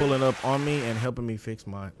Yes, for sir. pulling up on me and helping me fix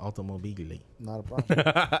my automobile. Not a problem.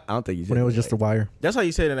 I don't think you said When it was that just a wire. That's how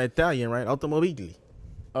you say it in Italian, right? Automobile.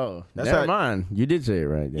 Oh, That's never how- mind. You did say it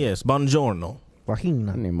right. There. Yes, buongiorno. I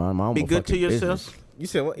Vagina. need my own Be good to fucking yourself. business. You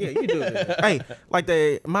said what? Yeah, you do it. Hey, like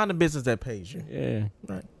the mind the business that pays you. Yeah.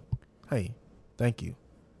 Right. Hey, thank you.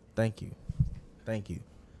 Thank you. Thank you.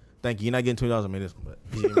 Thank you. You're not getting $20 on me this one,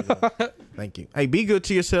 but you give me one. Thank you. Hey, be good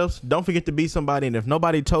to yourselves. Don't forget to be somebody. And if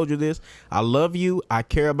nobody told you this, I love you. I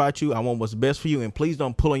care about you. I want what's best for you. And please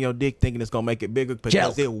don't pull on your dick thinking it's going to make it bigger because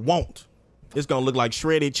Joke. it won't. It's going to look like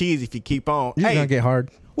shredded cheese if you keep on. You're Hey, gonna get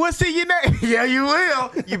hard. we'll see you next. Yeah, you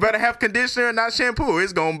will. You better have conditioner and not shampoo.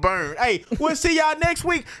 It's going to burn. Hey, we'll see y'all next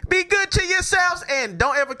week. Be good to yourselves and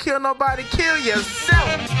don't ever kill nobody. Kill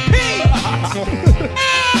yourself.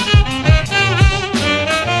 Peace.